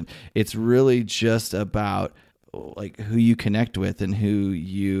conversation. It's really just about like who you connect with and who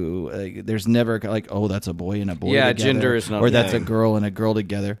you like. There's never like, oh, that's a boy and a boy together, gender is not or a that's thing. a girl and a girl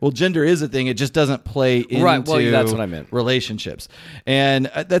together. Well, gender is a thing. It just doesn't play into Right, well, that's what I meant. relationships. And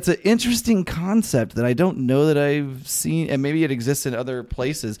that's an interesting concept that I don't know that I've seen, and maybe it exists in other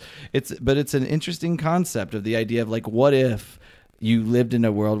places. But it's an interesting concept of the idea of like, what if you lived in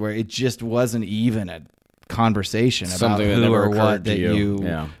a world where it just wasn't even a conversation Something about that who never or what occurred to that you. you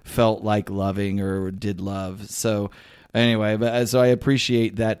Yeah. felt like loving or did love. So anyway, so I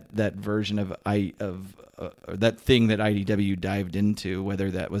appreciate that version of that thing that IDW dived into,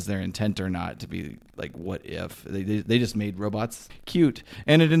 whether that was their intent or not, to be like, what if they just made robots cute,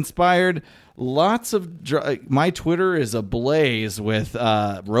 and it inspired lots of my Twitter is ablaze with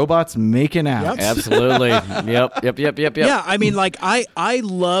robots making out. Yep. Absolutely. Yep. Yeah, I mean, like I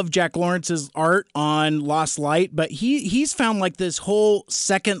love Jack Lawrence's art on Lost Light, but he's found like this whole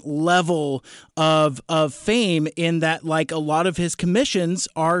second level of fame in that like a lot of his commissions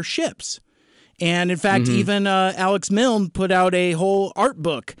are ships. And in fact, even Alex Milne put out a whole art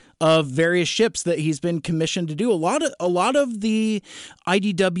book of various ships that he's been commissioned to do. A lot of the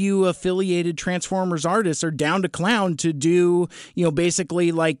IDW affiliated Transformers artists are down to clown to do,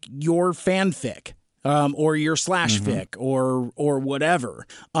 basically like your fanfic. Or your slash fic or whatever.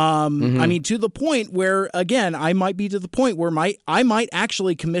 I mean, to the point where, again, I might be to the point where I might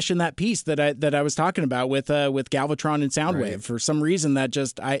actually commission that piece that I was talking about with Galvatron and Soundwave. Right. For some reason that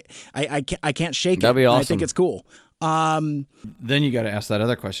just I can't shake it. That'd be And I awesome. think it's cool. Then you got to ask that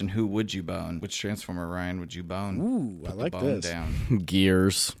other question: who would you bone? Which Transformer, Ryan, would you bone? Ooh, I Put like the bone this. down.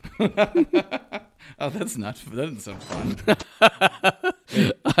 Gears. Oh, that's so fun.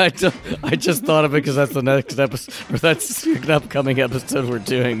 I just thought of it because that's the next episode, or that's an upcoming episode we're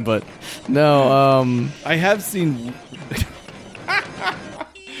doing. But no, I have seen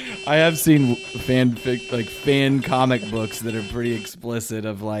fan comic books that are pretty explicit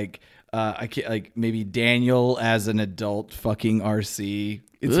of like I can't, like maybe Daniel as an adult fucking RC.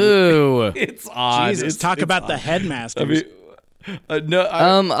 ooh. It's odd. Jesus, talk it's about odd. the headmasters. I mean, no,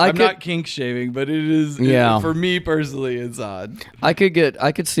 I'm I not kink shaming, but it is. Yeah. For me personally, it's odd. I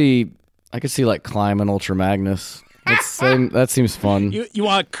could see like climbing Ultra Magnus. That seems fun. You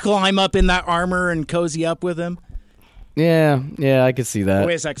want to climb up in that armor and cozy up with him? Yeah, I could see that.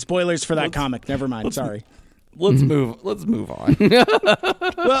 Wait a sec. Spoilers for that comic. Never mind. Sorry. Let's move on.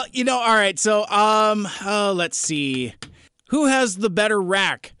 Well, all right. So, let's see. Who has the better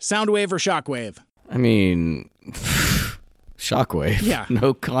rack, Soundwave or Shockwave? I mean, Shockwave. Yeah.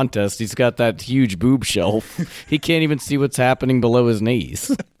 No contest. He's got that huge boob shelf. He can't even see what's happening below his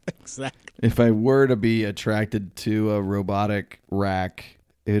knees. Exactly. If I were to be attracted to a robotic rack,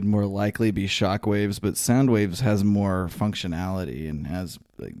 it'd more likely be Shockwaves, but Soundwaves has more functionality and has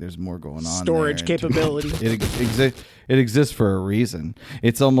there's more going on. Storage there. capability. It exists for a reason.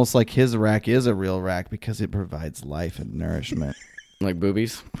 It's almost like his rack is a real rack because it provides life and nourishment. Like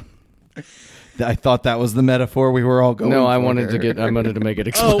boobies? I thought that was the metaphor we were all going. No, I for wanted here. to make it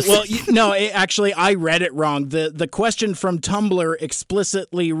Oh, explicit. well, actually, I read it wrong. The question from Tumblr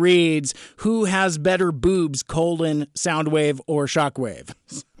explicitly reads, who has better boobs, Soundwave or Shockwave?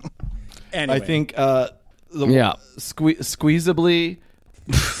 Anyway. I think Yeah. squeezably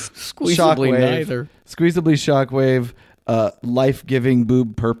Squeezably Shockwave, neither. Squeezably Shockwave, life-giving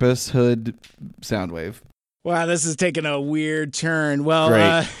boob purpose hood Soundwave. Wow, this is taking a weird turn. Well,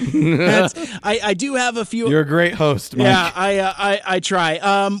 Great. I do have a few. You're a great host, Mike. Yeah, I try.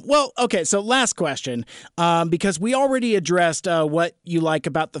 Well, okay. So last question, because we already addressed what you like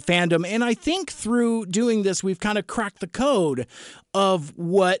about the fandom, and I think through doing this, we've kind of cracked the code of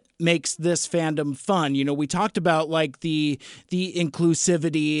what makes this fandom fun. We talked about like the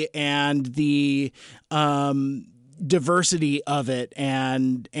inclusivity and the diversity of it,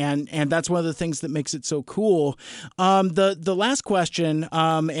 and that's one of the things that makes it so cool. The last question,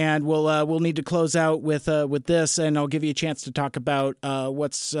 and we'll need to close out with this, and I'll give you a chance to talk about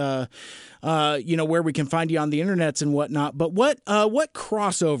what's where we can find you on the internets and whatnot. But what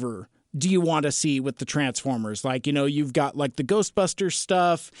crossover do you want to see with the Transformers? Like, you've got like the Ghostbusters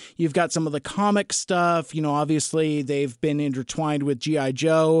stuff, you've got some of the comic stuff, obviously they've been intertwined with G.I.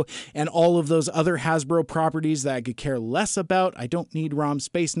 Joe and all of those other Hasbro properties that I could care less about. I don't need Rom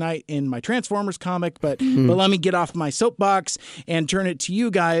Space Knight in my Transformers comic, but let me get off my soapbox and turn it to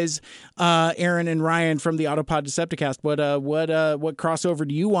you guys, Aaron and Ryan from the Autopod Decepticast. What crossover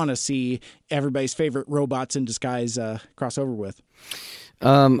do you want to see everybody's favorite robots in disguise crossover with?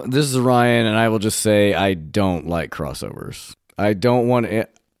 This is Ryan, and I will just say I don't like crossovers. I don't want it.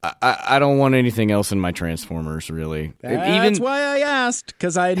 I don't want anything else in my Transformers, really. That's why I asked,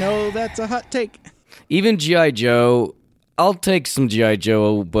 because I know that's a hot take. Even G.I. Joe, I'll take some G.I.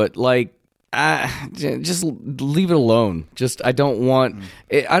 Joe, but just leave it alone. I don't want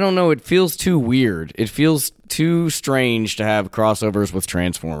it. I don't know. It feels too weird. It feels too strange to have crossovers with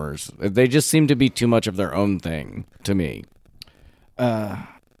Transformers. They just seem to be too much of their own thing to me.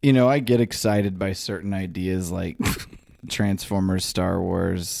 I get excited by certain ideas like Transformers, Star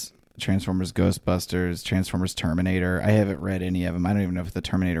Wars, Transformers, Ghostbusters, Transformers, Terminator. I haven't read any of them. I don't even know if the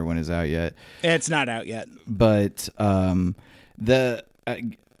Terminator one is out yet. It's not out yet. But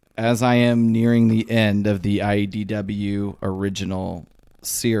as I am nearing the end of the IDW original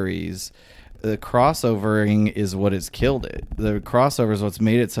series, the crossovering is what has killed it. The crossover is what's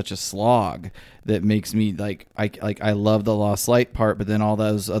made it such a slog that makes me I love the Lost Light part, but then all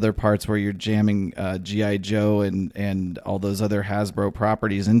those other parts where you're jamming G.I. Joe and all those other Hasbro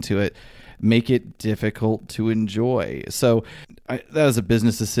properties into it make it difficult to enjoy. So that was a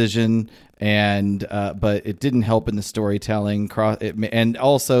business decision, and but it didn't help in the storytelling. And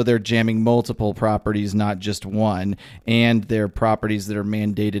also they're jamming multiple properties, not just one, and they're properties that are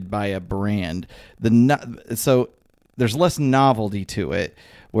mandated by a brand. So there's less novelty to it.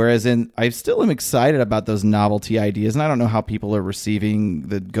 Whereas I still am excited about those novelty ideas, and I don't know how people are receiving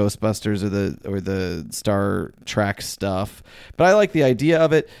the Ghostbusters or the Star Trek stuff, but I like the idea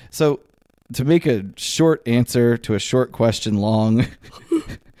of it. So to make a short answer to a short question long,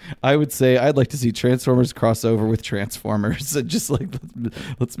 I would say I'd like to see Transformers crossover with Transformers. Just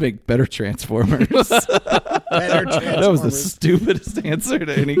let's make better Transformers. Better Transformers. That was the stupidest answer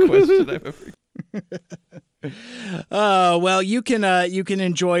to any question I've ever. Well, you can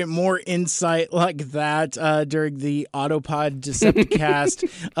enjoy more insight like that during the Autopod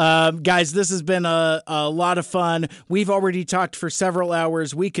Decepticast. Guys, this has been a lot of fun. We've already talked for several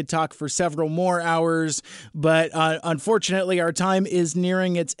hours. We could talk for several more hours, but unfortunately our time is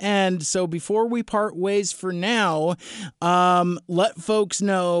nearing its end. So before we part ways for now, let folks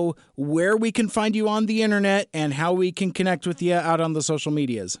know where we can find you on the internet and how we can connect with you out on the social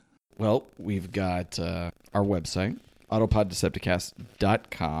medias. Well, we've got our website,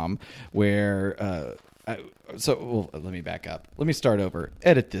 autopoddecepticast.com, where... let me back up. Let me start over.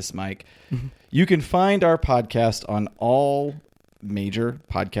 Edit this, Mike. You can find our podcast on all major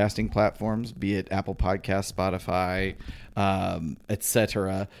podcasting platforms, be it Apple Podcasts, Spotify,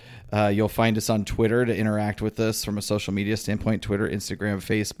 etc. You'll find us on Twitter to interact with us from a social media standpoint, Twitter, Instagram,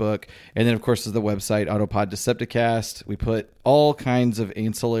 Facebook. And then, of course, is the website, Autopod Decepticast. We put all kinds of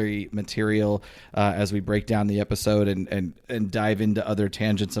ancillary material as we break down the episode and dive into other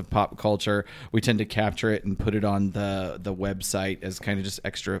tangents of pop culture. We tend to capture it and put it on the website as kind of just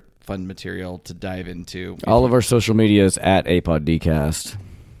extra fun material to dive into. All of our social media is at APODcast.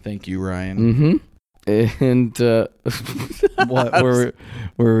 Thank you, Ryan. And what? Where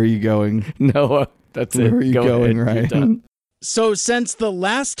were you going? No, that's it. Where are you going, Ryan? So since the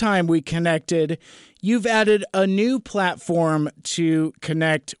last time we connected, you've added a new platform to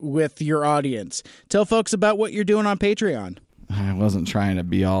connect with your audience. Tell folks about what you're doing on Patreon. I wasn't trying to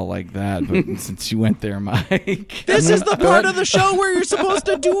be all like that, but since you went there, Mike. This is the part of the show where you're supposed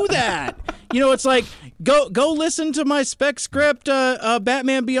to do that. It's like, go listen to my spec script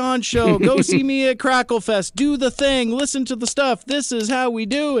Batman Beyond show. Go see me at Cracklefest. Do the thing. Listen to the stuff. This is how we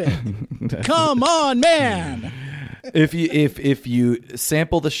do it. Come on, man. If you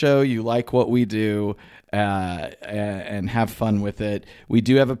sample the show, you like what we do, and have fun with it, we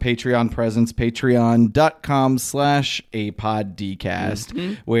do have a Patreon presence,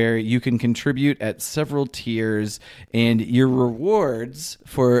 patreon.com/APODcast, where you can contribute at several tiers, and your rewards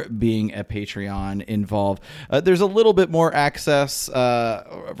for being a Patreon involve there's a little bit more access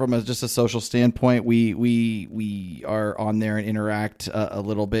from just a social standpoint. We are on there and interact a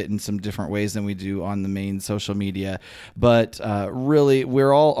little bit in some different ways than we do on the main social media, but really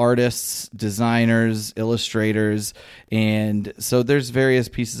we're all artists, designers, illustrators, and so there's various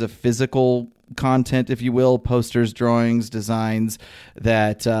pieces of physical content, if you will, posters, drawings, designs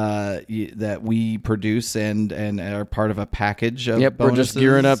that we produce and are part of a package of bonuses. We're just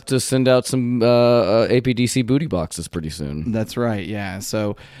gearing up to send out some APDC booty boxes pretty soon. That's right, yeah.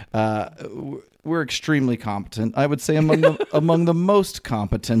 So we're extremely competent. I would say among the most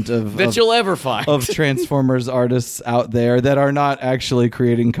competent you'll ever find of Transformers artists out there that are not actually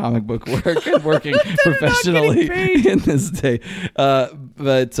creating comic book work and working professionally in this day.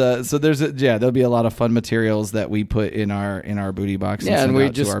 So there'll be a lot of fun materials that we put in our booty box and send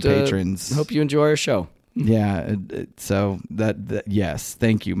out to our patrons. Hope you enjoy our show. Yeah, so that yes,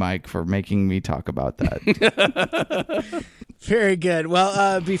 thank you, Mike, for making me talk about that. Very good.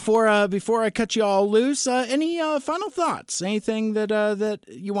 Well, before I cut you all loose, any final thoughts? Anything that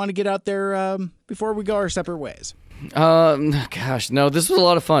you want to get out there before we go our separate ways? Gosh, no, this was a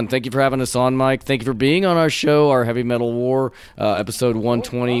lot of fun. Thank you for having us on, Mike. Thank you for being on our show, our Heavy Metal War, episode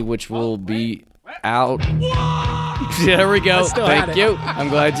 120, which will be out. There we go. Thank you. I'm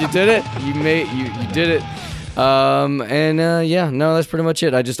glad you did it. You did it. No, that's pretty much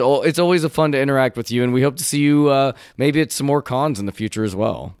it. It's always a fun to interact with you, and we hope to see you maybe at some more cons in the future as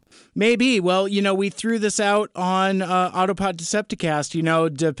well. Maybe. Well, we threw this out on Autopod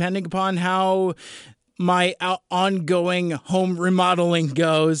Decepticast, depending upon how my ongoing home remodeling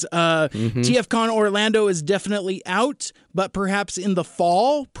goes. TFCon Orlando is definitely out, but perhaps in the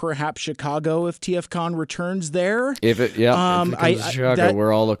fall, perhaps Chicago if TFCon returns there. If it comes to Chicago,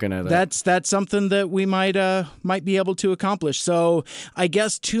 we're all looking at it. That's something that we might be able to accomplish. So I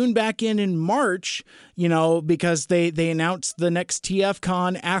guess tune back in March, because they announced the next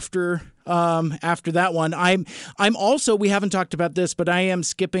TFCon after that one. I'm also, we haven't talked about this, but I am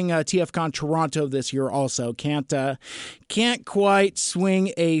skipping TFCon Toronto this year also. Can't quite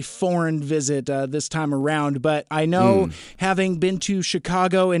swing a foreign visit this time around, but I know having been to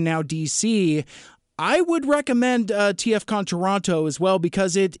Chicago and now DC, I would recommend TFCon Toronto as well,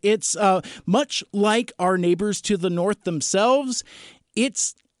 because it's much like our neighbors to the north themselves.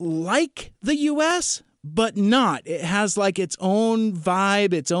 It's like the U.S., but not. It has like its own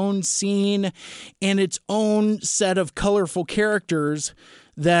vibe, its own scene, and its own set of colorful characters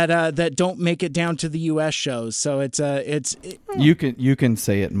that don't make it down to the U.S. shows. So it's you can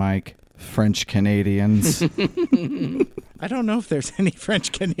say it, Mike. French Canadians. I don't know if there's any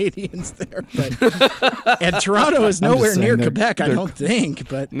French Canadians there, but and Toronto is nowhere near Quebec, I don't think.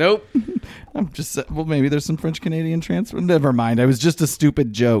 But nope. I'm just maybe there's some French Canadian transfer. Never mind. It was just a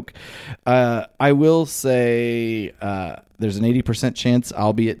stupid joke. I will say there's an 80% chance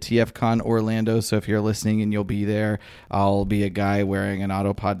I'll be at TFCon Orlando. So if you're listening and you'll be there, I'll be a guy wearing an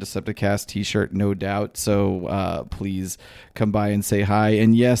Autopod Decepticast t-shirt, no doubt. So please come by and say hi.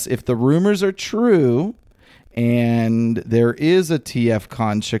 And yes, if the rumors are true, and there is a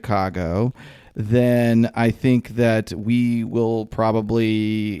TFCon Chicago, then I think that we will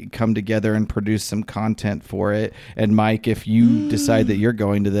probably come together and produce some content for it. And Mike, if you decide that you're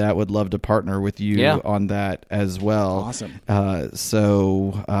going to that, would love to partner with you on that as well. Awesome.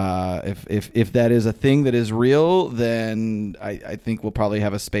 So if that is a thing that is real, then I think we'll probably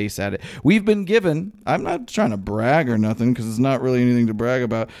have a space at it. We've been given, I'm not trying to brag or nothing because it's not really anything to brag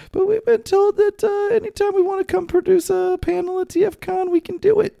about, but we've been told that anytime we want to come produce a panel at TFCon, we can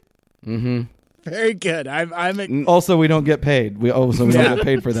do it. Mm-hmm. Very good. Also, we don't get paid. We don't get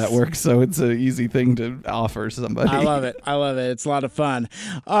paid for that work, so it's an easy thing to offer somebody. I love it. It's a lot of fun.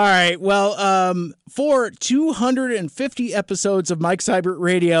 All right. Well, for 250 episodes of Mike Seibert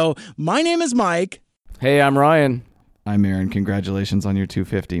Radio, my name is Mike. Hey, I'm Ryan. I'm Aaron. Congratulations on your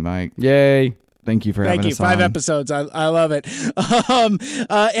 250, Mike. Yay. Thank you for having us on. 5 episodes. I love it.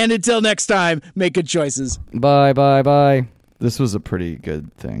 And until next time, make good choices. Bye, bye, bye. This was a pretty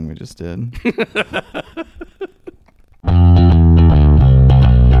good thing we just did.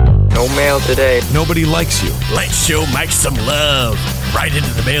 No mail today. Nobody likes you. Let's show Mike some love. Right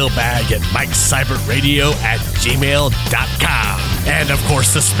into the mailbag at MikeSeibertRadio@gmail.com. And of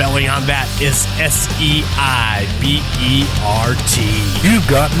course, the spelling on that is SEIBERT. You've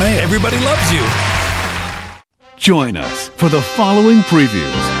got mail. Everybody loves you. Join us for the following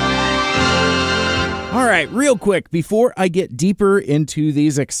previews. All right, real quick, before I get deeper into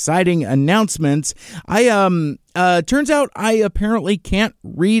these exciting announcements, turns out I apparently can't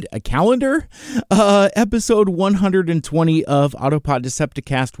read a calendar. Episode 120 of Autopod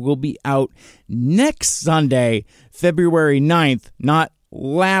Decepticast will be out next Sunday, February 9th, not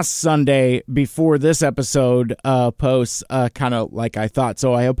last Sunday before this episode posts, kind of like I thought.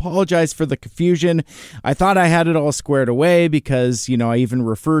 So I apologize for the confusion. I thought I had it all squared away because, I even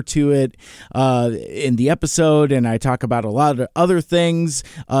refer to it in the episode, and I talk about a lot of other things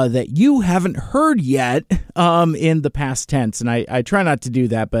that you haven't heard yet in the past tense. And I try not to do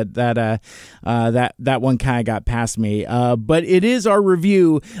that, but that one kind of got past me. But it is our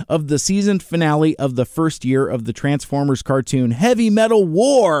review of the season finale of the first year of the Transformers cartoon Heavy Metal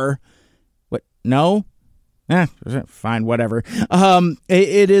War. What? No? Fine, whatever.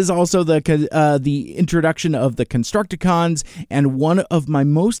 It is also the introduction of the Constructicons, and one of my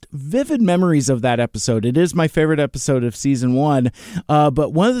most vivid memories of that episode. It is my favorite episode of season 1,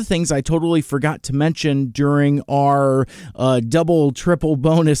 but one of the things I totally forgot to mention during our double, triple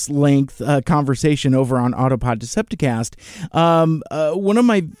bonus length conversation over on Autopod Decepticast, one of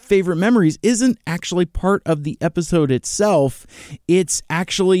my favorite memories isn't actually part of the episode itself. It's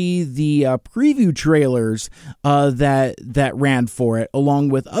actually the preview trailers that ran for it, along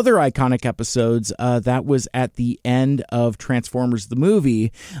with other iconic episodes. That was at the end of Transformers the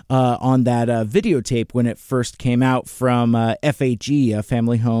movie on that videotape when it first came out from FHE,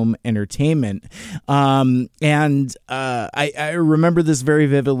 Family Home Entertainment. And I remember this very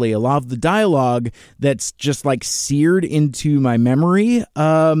vividly. A lot of the dialogue that's just like seared into my memory.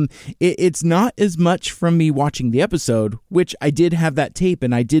 It's not as much from me watching the episode, which I did have that tape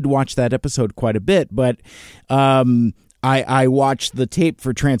and I did watch that episode quite a bit, but I watched the tape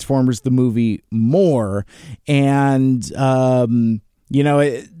for Transformers the movie more, and that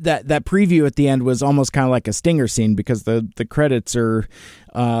preview at the end was almost kind of like a stinger scene because the credits are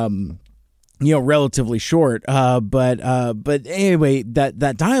relatively short, but anyway,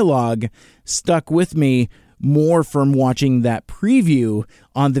 that dialogue stuck with me more from watching that preview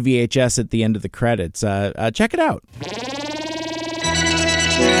on the VHS at the end of the credits. Check it out.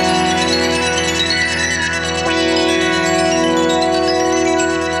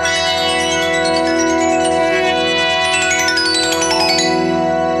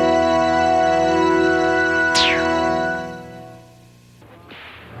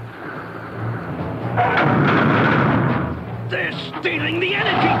 They're stealing the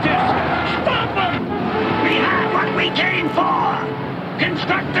energy disc! Stop them! We have what we came for!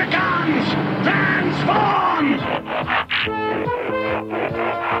 Constructicons! Transform!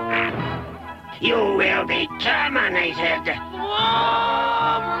 You will be terminated!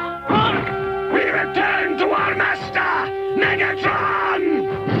 We return to our master,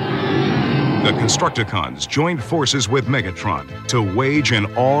 Megatron! The Constructicons joined forces with Megatron to wage an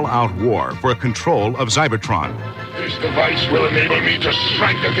all-out war for control of Cybertron. This device will enable me to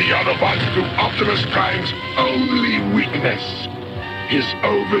strike at the Autobots through Optimus Prime's only weakness, his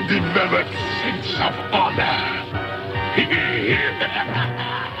overdeveloped sense of honor.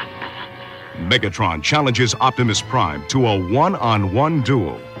 Megatron challenges Optimus Prime to a one-on-one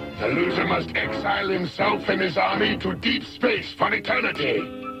duel. The loser must exile himself and his army to deep space for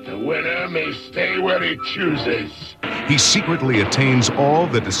eternity. The winner may stay where he chooses. He secretly attains all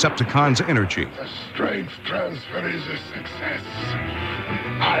the Decepticons' energy. The strength transfer is a success.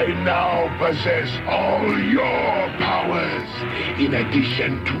 I now possess all your powers, in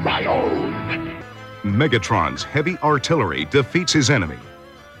addition to my own. Megatron's heavy artillery defeats his enemy.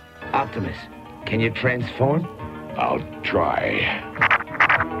 Optimus, can you transform? I'll try.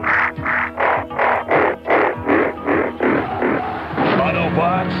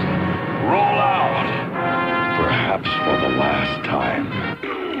 Autobots, roll out! Perhaps for the last time.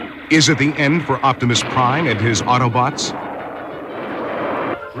 Is it the end for Optimus Prime and his Autobots?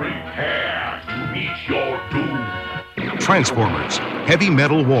 Prepare to meet your doom. Transformers, Heavy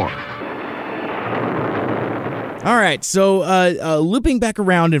Metal War. All right, so looping back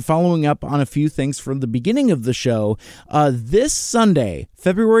around and following up on a few things from the beginning of the show, this Sunday,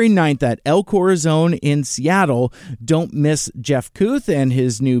 February 9th at El Corazon in Seattle, don't miss Jeff Kuth and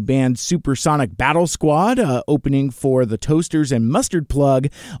his new band Supersonic Battle Squad opening for the Toasters and Mustard Plug,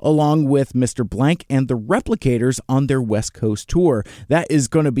 along with Mr. Blank and the Replicators on their West Coast tour. That is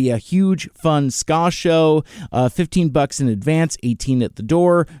going to be a huge, fun ska show. $15 in advance, $18 at the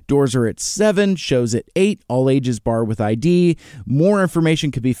door. Doors are at 7, shows at 8, all ages bar with ID. More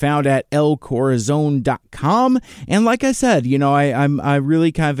information can be found at elcorazon.com. And like I said, I'm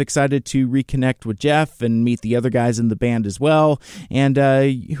really kind of excited to reconnect with Jeff and meet the other guys in the band as well. And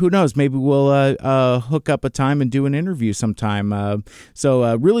who knows, maybe we'll hook up a time and do an interview sometime.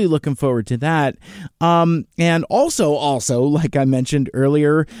 So really looking forward to that. And also, like I mentioned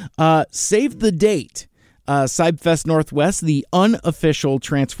earlier, save the date. Cybfest Northwest, the unofficial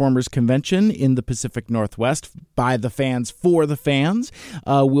Transformers convention in the Pacific Northwest by the fans for the fans,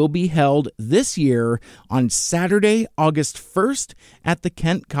 will be held this year on Saturday, August 1st at the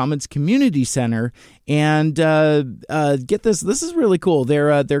Kent Commons Community Center. And get this is really cool.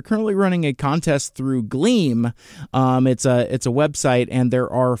 They're currently running a contest through Gleam. It's a website, and there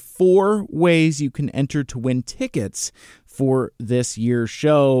are 4 ways you can enter to win tickets for this year's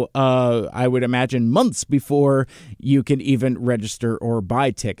show. I would imagine months before you can even register or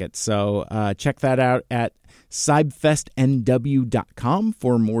buy tickets. So check that out at cybfestnw.com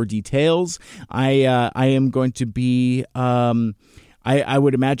for more details. I am going to be, I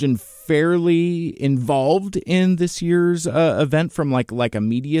would imagine, fairly involved in this year's event from like a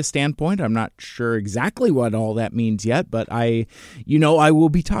media standpoint. I'm not sure exactly what all that means yet, but I will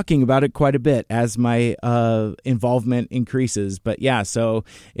be talking about it quite a bit as my involvement increases. But yeah, so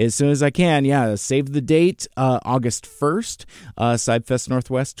as soon as I can, save the date, August 1st, Cybfest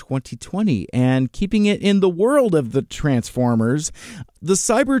Northwest 2020. And keeping it in the world of the Transformers, the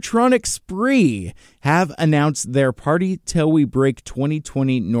Cybertronic Spree have announced their Party Till We Break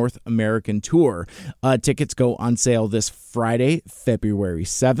 2020 North American Tour. Tickets go on sale this Friday, February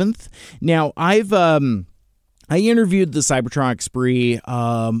 7th. Now, I interviewed the Cybertronic Spree,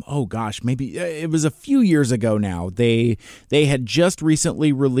 maybe it was a few years ago now. They had just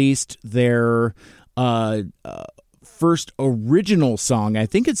recently released their first original song. I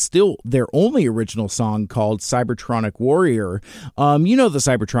think it's still their only original song, called Cybertronic Warrior. The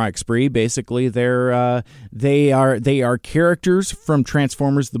Cybertronic Spree, basically they are characters from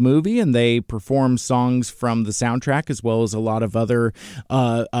Transformers the movie, and they perform songs from the soundtrack as well as a lot of other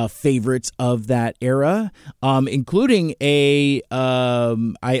favorites of that era, including I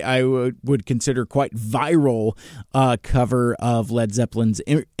would consider quite viral cover of Led Zeppelin's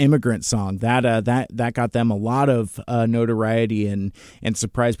Immigrant Song. That got them a lot of notoriety and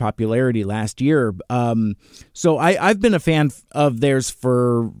surprise popularity last year. So I've been a fan of theirs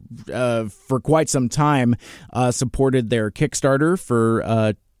for quite some time. Supported their Kickstarter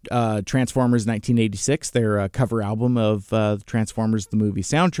for Transformers 1986, their cover album of Transformers the movie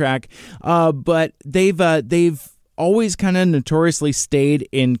soundtrack. But they've always kind of notoriously stayed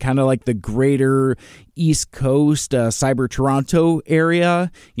in kind of like the greater East Coast, Cyber Toronto area.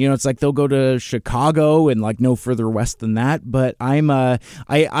 It's like they'll go to Chicago and like no further west than that. But I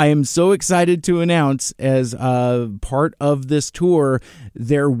am so excited to announce, as part of this tour,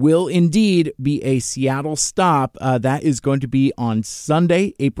 there will indeed be a Seattle stop. That is going to be on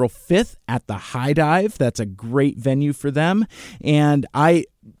Sunday, April 5th at the High Dive. That's a great venue for them. And I'm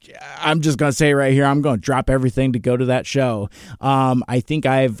just going to say right here, I'm going to drop everything to go to that show. I think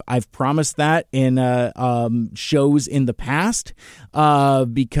I've promised that in shows in the past,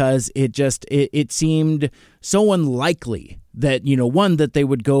 because it seemed so unlikely that, that they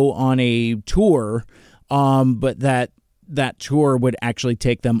would go on a tour, but that tour would actually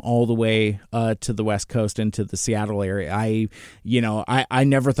take them all the way to the West Coast into the Seattle area. I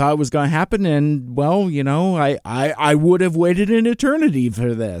never thought it was going to happen, and I would have waited an eternity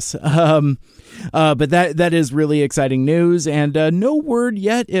for this. But that is really exciting news, and no word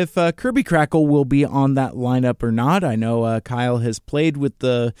yet if Kirby Crackle will be on that lineup or not. I know Kyle has played with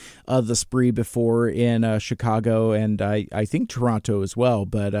the Spree before in Chicago and I think Toronto as well.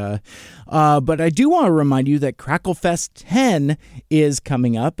 But I do want to remind you that Crackle Fest 10 is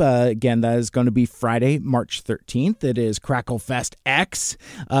coming up. Again, that is going to be Friday, March 13th. It is Crackle Fest X,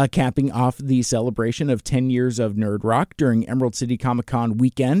 capping off the celebration of 10 years of Nerd Rock during Emerald City Comic Con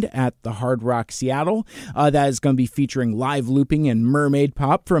weekend at the Hard Rock Seattle. That is going to be featuring live looping and mermaid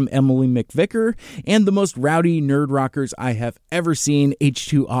pop from Emily McVicker and the most rowdy nerd rockers I have ever seen,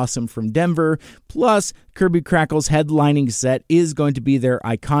 H2 Awesome from Denver. Plus, Kirby Crackle's headlining set is going to be their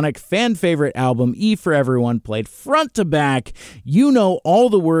iconic fan favorite album, E for Everyone, played front to back. You know all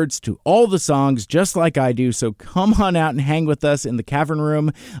the words to all the songs just like I do, so come on out and hang with us in the Cavern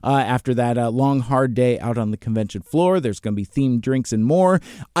Room after that long, hard day out on the convention floor. There's going to be themed drinks and more.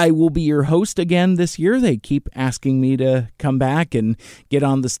 I will be your host again this year. They keep asking me to come back and get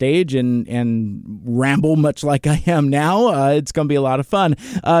on the stage and ramble much like I am now. It's going to be a lot of fun.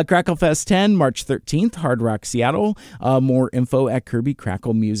 Crackle Fest 10, March 13th, Hard Rock Seattle. More info at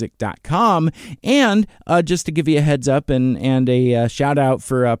KirbyCrackleMusic.com. And just to give you a heads up and a shout out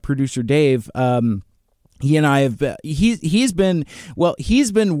for producer Dave, he and I have he's been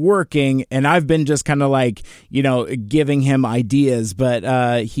working, and I've been just kind of like, giving him ideas,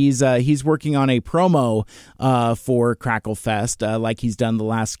 but he's working on a promo for Crackle Fest, like he's done the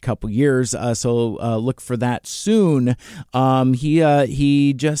last couple years. So look for that soon.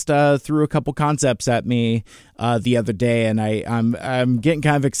 He just threw a couple concepts at me the other day, and I'm getting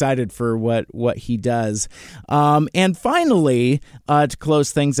kind of excited for what he does. And finally, to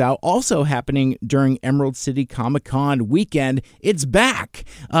close things out, also happening during Emerald Emerald City Comic Con weekend. It's back.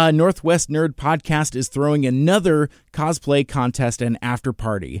 Northwest Nerd Podcast is throwing another cosplay contest and after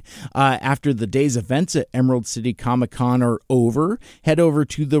party. After the day's events at Emerald City Comic Con are over, head over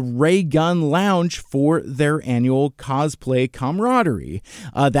to the Ray Gun Lounge for their annual cosplay camaraderie.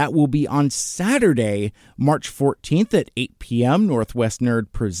 That will be on Saturday, March 14th at 8 p.m. Northwest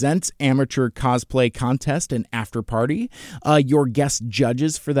Nerd presents Amateur Cosplay Contest and After Party. Your guest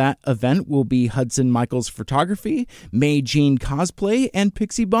judges for that event will be Hudson Michaels Photography, May Jean Cosplay, and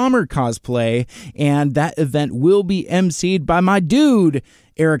Pixie Bomber Cosplay. And that event will be emceed by my dude,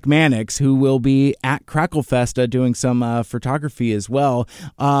 Eric Mannix, who will be at Cracklefest doing some photography as well.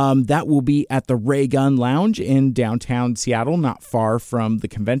 That will be at the Ray Gun Lounge in downtown Seattle, not far from the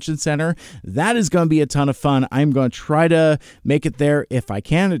convention center. That is going to be a ton of fun. I'm going to try to make it there if I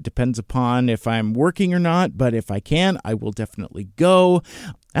can. It depends upon if I'm working or not, but if I can, I will definitely go.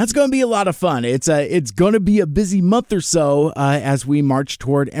 That's going to be a lot of fun. It's going to be a busy month or so as we march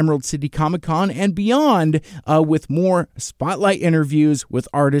toward Emerald City Comic Con and beyond with more spotlight interviews with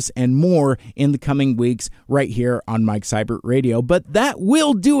artists and more in the coming weeks right here on Mike Seibert Radio. But that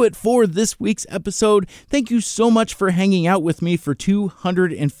will do it for this week's episode. Thank you so much for hanging out with me for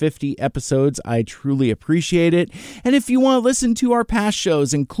 250 episodes. I truly appreciate it. And if you want to listen to our past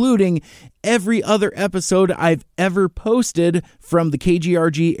shows, including every other episode I've ever posted from the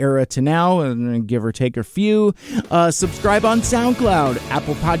KGRG era to now, and give or take a few, subscribe on SoundCloud,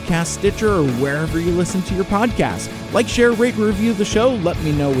 Apple Podcasts, Stitcher, or wherever you listen to your podcast. Like, share, rate, and review the show. Let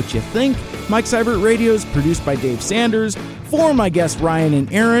me know what you think. Mike Seibert Radio is produced by Dave Sanders. For my guests Ryan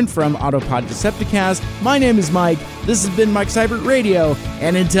and Aaron from Autopod Decepticast, my name is Mike. This has been Mike Seibert Radio,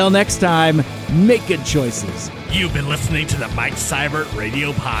 and until next time, make good choices. You've been listening to the Mike Seibert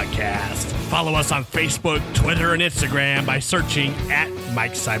Radio Podcast. Follow us on Facebook, Twitter, and Instagram by searching at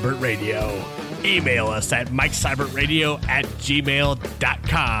Mike Seibert Radio. Email us at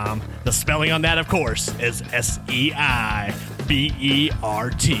MikeSeibertRadio@gmail.com. The spelling on that, of course, is SEIBERT.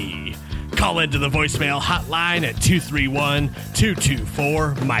 Call into the voicemail hotline at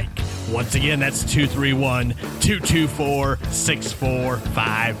 231-224-MIKE. Once again, that's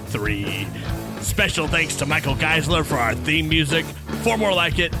 231-224-6453. Special thanks to Michael Geisler for our theme music. For more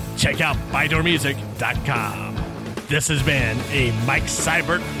like it, check out ByDoorMusic.com. This has been a Mike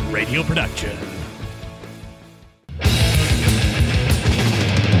Seibert Radio production.